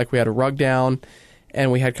down, but like we had a rug down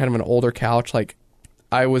and we had kind of an older couch. Like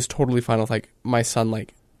I was totally fine with like my son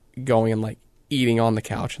like going and like eating on the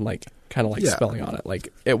couch and like kind of like spilling on it.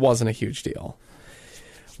 Like it wasn't a huge deal.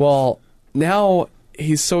 Well, now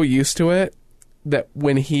he's so used to it that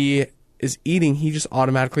when he is eating, he just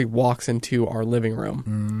automatically walks into our living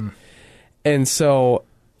room. And so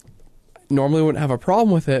normally wouldn't have a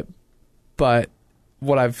problem with it, but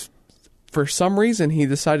for some reason, he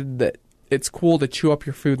decided that it's cool to chew up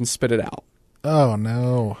your food and spit it out. Oh,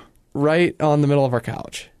 no. Right on the middle of our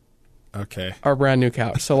couch. Okay. Our brand new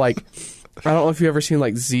couch. So like, I don't know if you've ever seen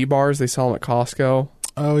like Z-bars. They sell them at Costco.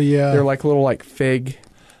 Oh, yeah. They're like little like fig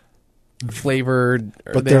flavored,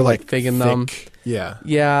 but they're like fig in them. Yeah.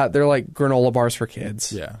 Yeah, they're like granola bars for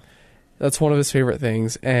kids. Yeah. That's one of his favorite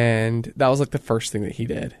things, and that was like the first thing that he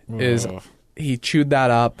did is he chewed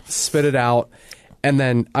that up, spit it out, and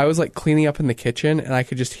then I was like cleaning up in the kitchen, and I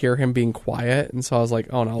could just hear him being quiet, and so I was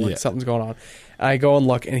like, oh no, like something's going on. And I go and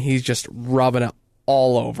look, and he's just rubbing it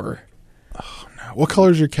all over. Oh no! What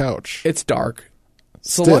color is your couch? It's dark.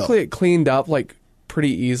 So Still. luckily it cleaned up like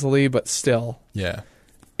pretty easily, but still. Yeah.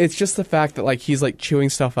 It's just the fact that like he's like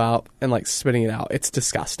chewing stuff out and like spitting it out. It's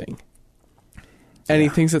disgusting. And he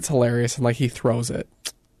thinks it's hilarious and like he throws it.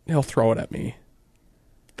 He'll throw it at me.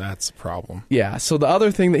 That's a problem. Yeah. So the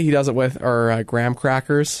other thing that he does it with are graham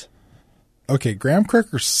crackers. Okay, graham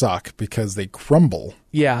crackers suck because they crumble.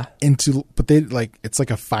 Yeah. But they like, it's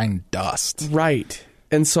like a fine dust. Right.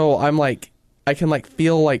 And so I'm like, I can like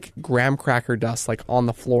feel like graham cracker dust like on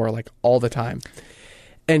the floor like all the time.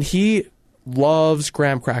 And he loves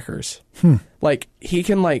graham crackers. Like he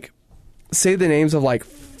can like say the names of like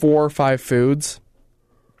 4 or 5 foods.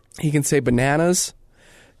 He can say bananas,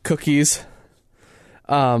 cookies.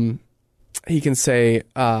 He can say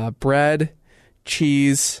bread,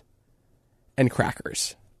 cheese, and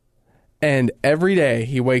crackers. And every day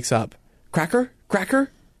he wakes up, cracker,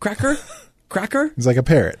 cracker, cracker, cracker. He's like a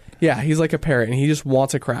parrot. Yeah, he's like a parrot, and he just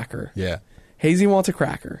wants a cracker. Yeah. Hazy wants a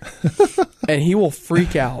cracker. And he will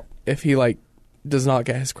freak out if he like does not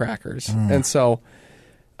get his crackers. And so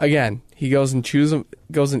again, he goes and eats them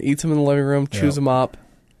in the living room, chews them up,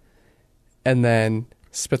 and then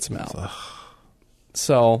spits them out.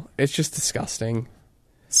 So it's just disgusting.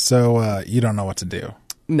 So you don't know what to do.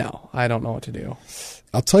 No, I don't know what to do.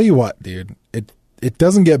 I'll tell you what, dude. It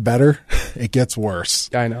doesn't get better. It gets worse.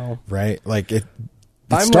 I know. Right? Like it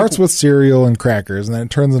starts with cereal and crackers, and then it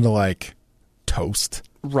turns into like toast.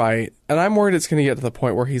 Right. And I'm worried it's going to get to the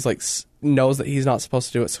point where he's like knows that he's not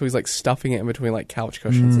supposed to do it, so he's like stuffing it in between like couch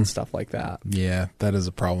cushions and stuff like that. Yeah, that is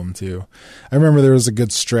a problem too. I remember there was a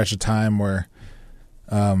good stretch of time where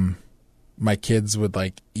my kids would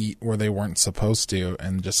like eat where they weren't supposed to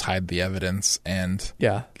and just hide the evidence. And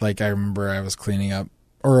yeah, like I remember I was cleaning up,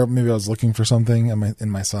 or maybe I was looking for something in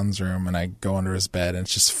my son's room, and I go under his bed and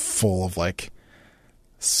it's just full of like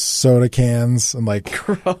soda cans and like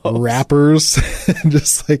wrappers and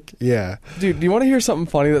just like, yeah. Dude, do you want to hear something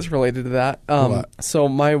funny that's related to that? So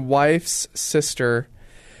my wife's sister,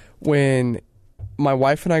 when my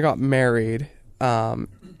wife and I got married,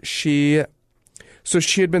 she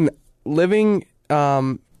had been living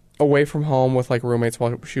away from home with like roommates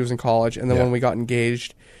while she was in college, and then when we got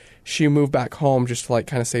engaged, she moved back home just to like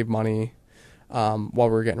kind of save money while we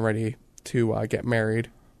were getting ready to get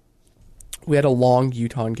married. We had a long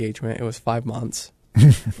Utah engagement. It was 5 months.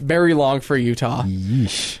 Very long for Utah.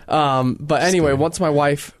 Yeesh. But anyway, once my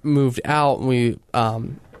wife moved out,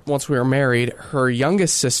 and once we were married, her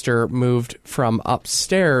youngest sister moved from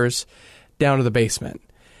upstairs down to the basement.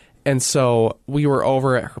 And so we were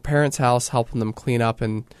over at her parents' house helping them clean up,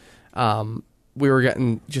 and we were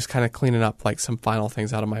just kind of cleaning up like some final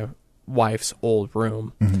things out of my wife's old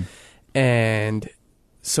room. And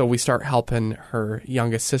so we start helping her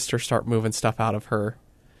youngest sister start moving stuff out of her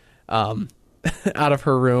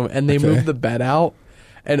room, and they moved the bed out,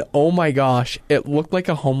 and oh my gosh, it looked like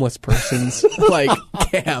a homeless person's like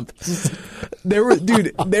camp. They were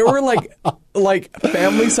like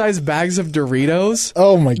family-sized bags of Doritos.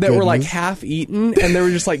 Oh my that were like half eaten, and there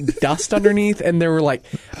were just like dust underneath, and they were like,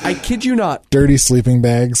 I kid you not, dirty sleeping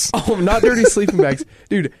bags. Oh, not dirty sleeping bags,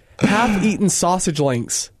 dude. Half-eaten sausage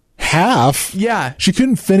links. Half? Yeah. She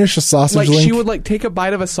couldn't finish a sausage link? She would like take a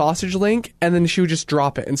bite of a sausage link and then she would just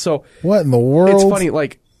drop it. And so what in the world? It's funny,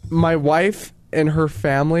 like my wife and her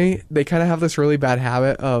family, they kind of have this really bad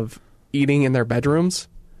habit of eating in their bedrooms.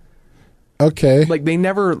 Okay. Like, they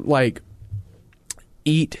never, like,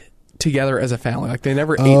 eat together as a family. Like, they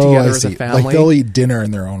never ate together as a family. Like, they'll eat dinner in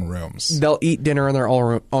their own rooms. They'll eat dinner in their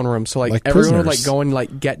own room. So, like everyone would, like, go and,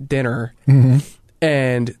 like, get dinner.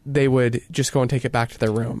 And they would just go and take it back to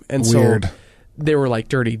their room. And Weird. so there were, like,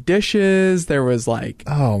 dirty dishes. There was, like...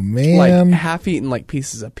 Oh, man. Like, half-eaten, like,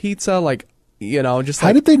 pieces of pizza. Like, you know, just How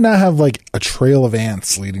like... did they not have, like, a trail of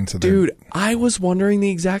ants leading to their... Dude, I was wondering the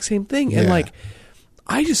exact same thing. And, Yeah. like,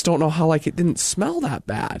 I just don't know how, like, it didn't smell that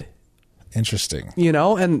bad. Interesting. You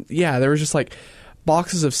know? And, yeah, there was just, like,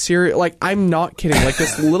 boxes of cereal. Like, I'm not kidding. Like,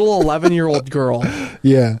 this little 11-year-old girl.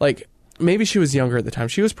 Yeah. Like, maybe she was younger at the time.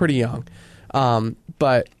 She was pretty young.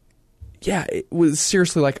 But, yeah, it was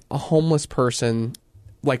seriously, like, a homeless person,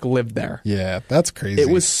 like, lived there. Yeah, that's crazy. It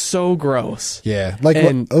was so gross. Yeah. Like,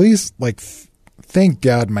 And- at least, like, thank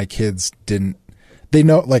God my kids didn't... They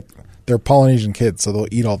know, like... They're Polynesian kids, so they'll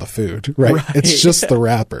eat all the food, right? Right. It's just the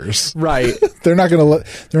wrappers, Right. They're not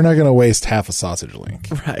gonna waste half a sausage link,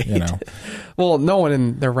 Right. You know, Well, no one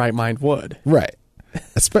in their right mind would. right?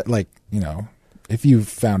 Like, you know, if you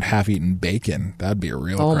found half-eaten bacon, that'd be a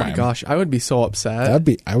real Oh crime. my gosh, I would be so upset.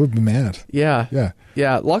 I would be mad. Yeah. Yeah.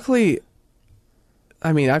 Yeah. Luckily,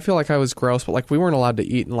 I mean, I feel like I was gross, but like we weren't allowed to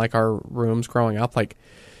eat in like our rooms growing up. Like,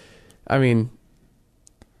 I mean,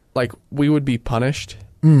 like we would be punished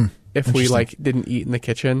if we like didn't eat in the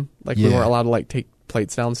kitchen. Like we Yeah. weren't allowed to like take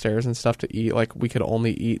plates downstairs and stuff to eat. Like we could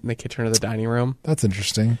only eat in the kitchen or the dining room. That's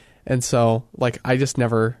interesting. And so like I just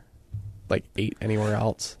never like ate anywhere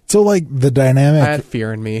else. So like the I dynamic, had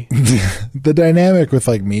fear in me. the dynamic with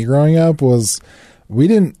like me growing up was we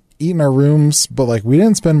didn't eat in our rooms, but like we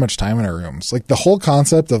didn't spend much time in our rooms. Like the whole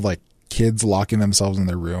concept of like kids locking themselves in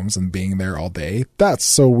their rooms and being there all day, that's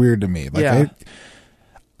so weird to me. Like Yeah.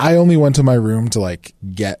 I only went to my room to like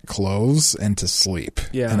get clothes and to sleep.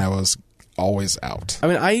 Yeah. And I was always out. I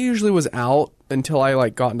mean, I usually was out until I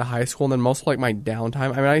like got into high school, and then most of like my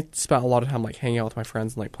downtime. I mean, I spent a lot of time like hanging out with my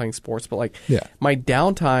friends and like playing sports, but like Yeah. my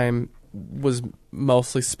downtime was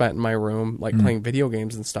mostly spent in my room, like playing video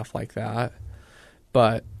games and stuff like that.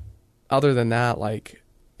 But other than that, like,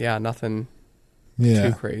 yeah, nothing Yeah.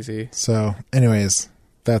 too crazy. So anyways,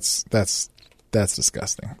 that's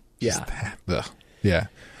disgusting. Yeah. Ugh. Yeah.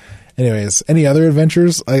 Anyways, any other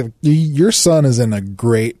adventures? Your son is in a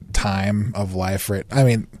great time of life, right? I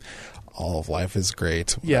mean, all of life is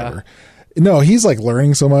great. Whatever. Yeah. No, he's like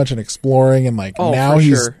learning so much and exploring, and like now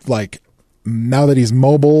he's sure. like, now that he's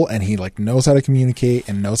mobile and he like knows how to communicate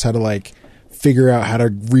and knows how to like figure out how to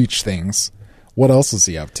reach things. What else is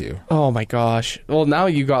he up to? Oh my gosh. Well, now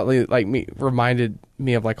you got like reminded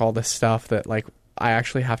me of like all this stuff that like I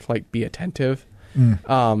actually have to like be attentive.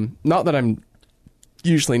 Not that I'm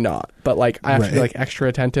usually not, but like I have to be like extra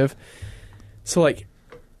attentive. So like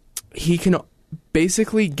he can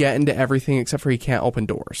basically get into everything except for he can't open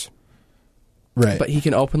doors. Right. But he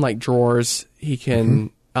can open like drawers. He can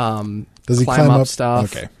Does he climb up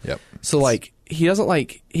stuff. Okay. Yep. So like he doesn't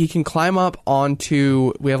like he can climb up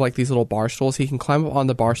onto, we have like these little bar stools. He can climb up on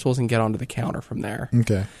the bar stools and get onto the counter from there.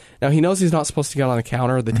 Okay. Now he knows he's not supposed to get on the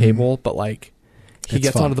counter or the table, but like he It's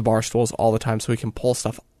gets fun. onto the bar stools all the time so he can pull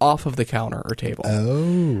stuff off of the counter or table.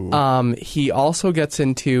 Oh. He also gets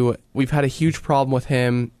into, we've had a huge problem with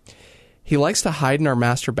him. He likes to hide in our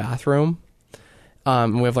master bathroom. We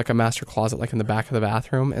have like a master closet like in the back of the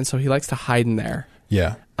bathroom, and so he likes to hide in there.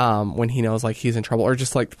 Yeah. When he knows like he's in trouble, or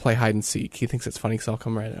just like to play hide and seek. He thinks it's funny, so I'll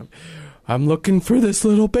come right in. I'm looking for this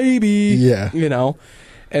little baby. Yeah. You know?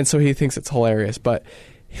 And so he thinks it's hilarious. But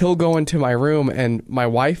he'll go into my room, and my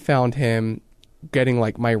wife found him getting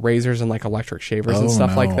like my razors and like electric shavers and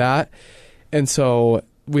stuff like that. And so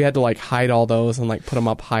we had to like hide all those and like put them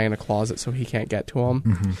up high in a closet so he can't get to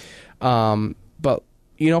them. But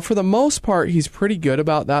you know, for the most part, he's pretty good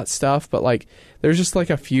about that stuff. But like, there's just like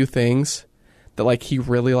a few things that like he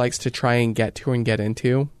really likes to try and get to and get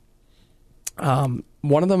into. One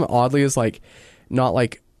of them oddly is like not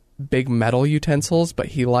like big metal utensils, but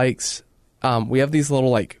he likes, we have these little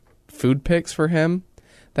like food picks for him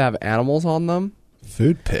that have animals on them.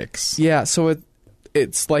 Food picks. Yeah. So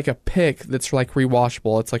it's like a pick that's like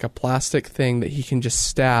rewashable. It's like a plastic thing that he can just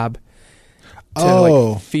stab to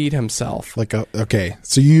like feed himself. Like okay.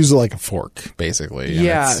 So you use it like a fork, basically.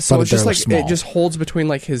 Yeah, so it's just like small. it just holds between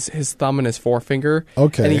like his thumb and his forefinger.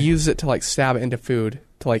 Okay. And he uses it to like stab it into food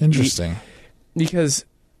to like Interesting. eat. Because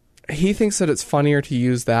he thinks that it's funnier to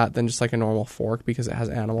use that than just like a normal fork because it has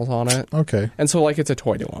animals on it. Okay. And so like it's a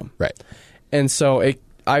toy to him. Right. And so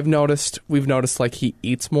we've noticed like he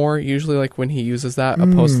eats more usually like when he uses that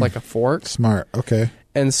opposed to like a fork. Smart. Okay.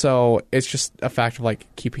 And so it's just a fact of like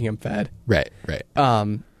keeping him fed. Right.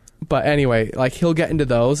 But anyway, like he'll get into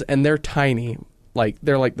those and they're tiny. Like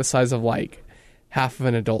they're like the size of like half of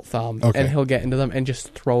an adult thumb. Okay. And he'll get into them and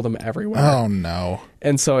just throw them everywhere. Oh no.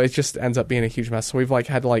 And so it just ends up being a huge mess. So we've like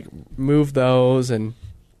had to like move those, and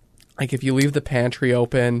like if you leave the pantry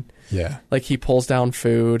open, Yeah. like he pulls down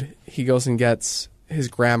food, he goes and gets his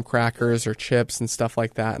graham crackers or chips and stuff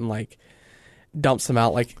like that and like dumps them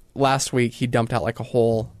out. Like last week he dumped out like a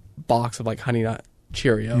whole box of like Honey Nut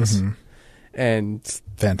Cheerios and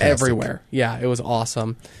Fantastic. everywhere. Yeah, it was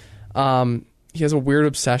awesome. He has a weird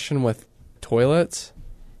obsession with toilets.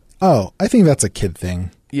 Oh, I think that's a kid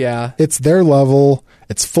thing. Yeah. It's their level.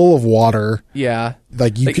 It's full of water. Yeah.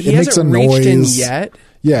 Like He it makes a hasn't reached in noise. yet.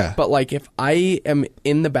 Yeah. But like if I am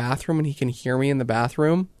in the bathroom and he can hear me in the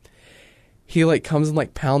bathroom, he like comes and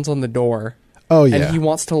like pounds on the door. Oh yeah. And he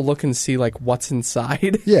wants to look and see like what's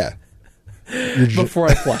inside Yeah. before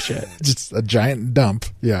I flush it. Just a giant dump.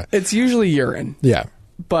 Yeah. It's usually urine, Yeah.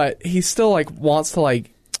 but he still like wants to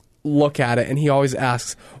like look at it, and he always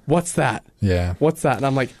asks, "What's that? Yeah. What's that?" And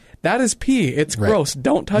I'm like, "That is pee. It's Right. gross.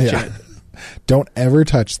 Don't touch Yeah. it." Don't ever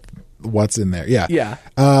touch what's in there. Yeah. Yeah.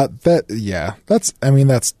 That's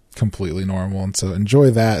completely normal. And so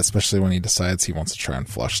enjoy that, especially when he decides he wants to try and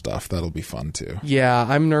flush stuff. That'll be fun too. Yeah,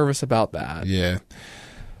 I'm nervous about that. Yeah.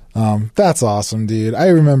 That's awesome, dude. I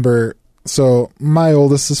remember, so my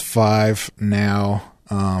oldest is 5 now.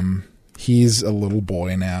 He's a little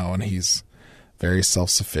boy now, and he's very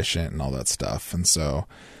self-sufficient and all that stuff. And so,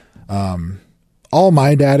 all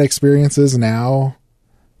my dad experiences now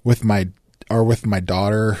with my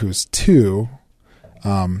daughter, who's 2.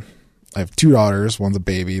 I have 2 daughters. One's a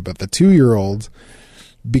baby, but the 2-year-old,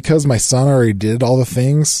 because my son already did all the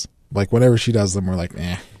things, like whenever she does them, we're like,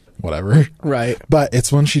 whatever. Right. But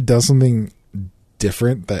it's when she does something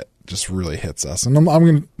different that just really hits us. And I'm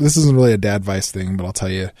gonna. This isn't really a dad advice thing, but I'll tell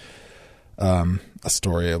you a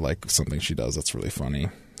story of like something she does that's really funny.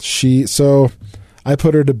 So I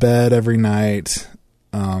put her to bed every night,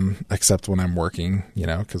 except when I'm working,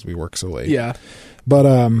 because we work so late. Yeah. But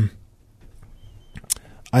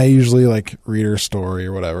I usually like read her a story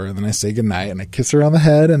or whatever, and then I say goodnight and I kiss her on the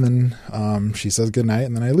head, and then she says goodnight,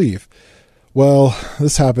 and then I leave. Well,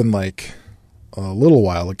 this happened like a little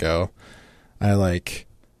while ago. I like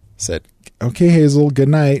said, "Okay, Hazel, good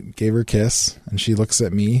night," gave her a kiss, and she looks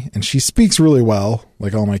at me, and she speaks really well,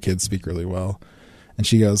 like all my kids speak really well, and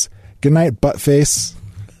she goes, "Good night, butt face."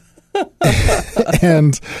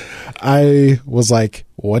 And I was like,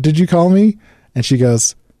 "What did you call me?" And she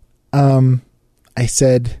goes, "I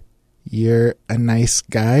said, you're a nice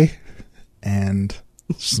guy," and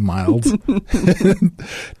smiled.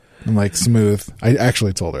 I'm like, "Smooth." I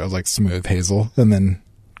actually told her, I was like, "Smooth, Hazel," and then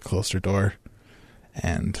closed her door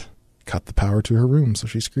and cut the power to her room, so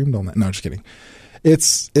she screamed all night. No, just kidding.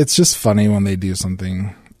 It's just funny when they do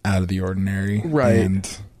something out of the ordinary. Right.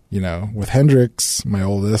 And, with Hendrix, my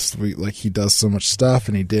oldest, he does so much stuff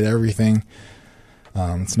and he did everything.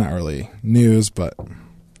 It's not really news, but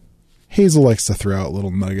Hazel likes to throw out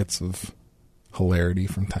little nuggets of hilarity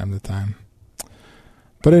from time to time.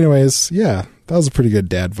 But anyways, yeah, that was a pretty good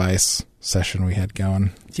dad advice session we had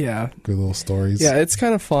going. Yeah. Good little stories. Yeah, it's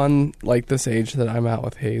kind of fun, like this age that I'm at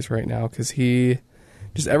with Hayes right now, because he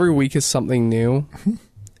just every week is something new,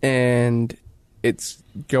 and it's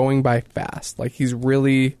going by fast. Like he's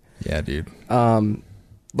really, yeah, dude.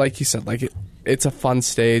 like you said, like it's a fun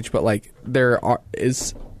stage, but like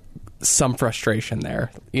is some frustration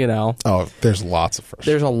there, Oh, there's lots of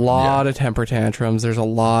frustration. There's a lot of temper tantrums. There's a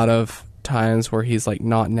lot of times where he's like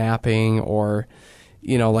not napping, or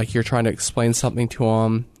like you're trying to explain something to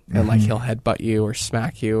him and like he'll headbutt you or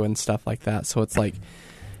smack you and stuff like that. So it's like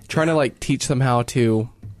trying to like teach them how to,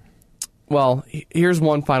 well, here's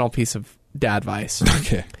one final piece of dad advice.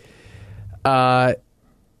 Okay.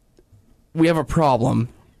 We have a problem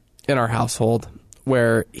in our household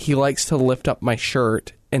where he likes to lift up my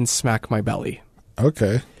shirt and smack my belly.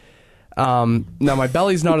 Okay. Now my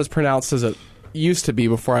belly's not as pronounced as it used to be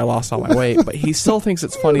before I lost all my weight, but he still thinks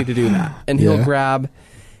it's funny to do that. And he'll grab,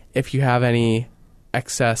 if you have any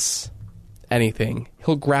excess anything,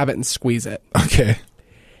 he'll grab it and squeeze it. Okay.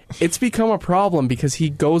 It's become a problem because he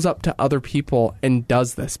goes up to other people and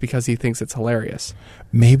does this because he thinks it's hilarious.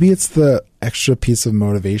 Maybe it's the extra piece of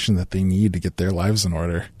motivation that they need to get their lives in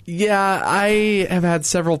order. Yeah, I have had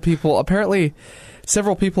several people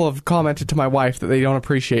have commented to my wife that they don't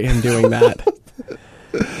appreciate him doing that.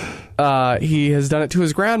 He has done it to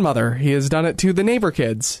his grandmother. He has done it to the neighbor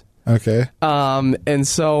kids. Okay. And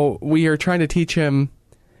so we are trying to teach him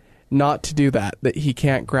not to do that he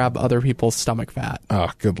can't grab other people's stomach fat. Oh,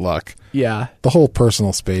 good luck. Yeah. The whole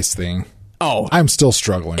personal space thing. Oh. I'm still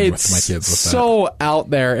struggling with my It's kids with that. so out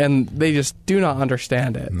there, and they just do not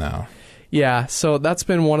understand it. No. Yeah, so that's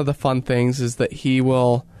been one of the fun things is that he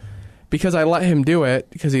will, because I let him do it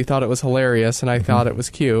because he thought it was hilarious and I thought it was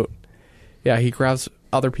cute. Yeah, he grabs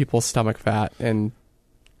other people's stomach fat and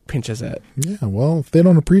pinches it. Yeah, well, if they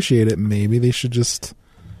don't appreciate it, maybe they should just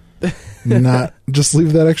not just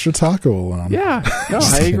leave that extra taco alone. Yeah, no,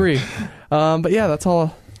 I agree. But yeah, that's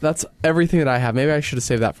all. That's everything that I have. Maybe I should have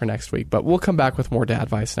saved that for next week, but we'll come back with more dad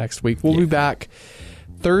advice next week. We'll be back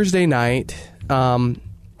Thursday night.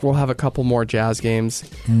 We'll have a couple more Jazz games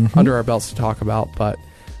under our belts to talk about, but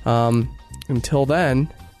until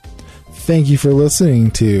then, thank you for listening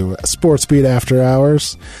to Sports Beat After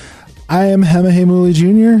Hours. I am Hema Hemuli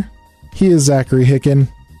Jr. He is Zachary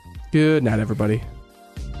Hicken. Good night, everybody.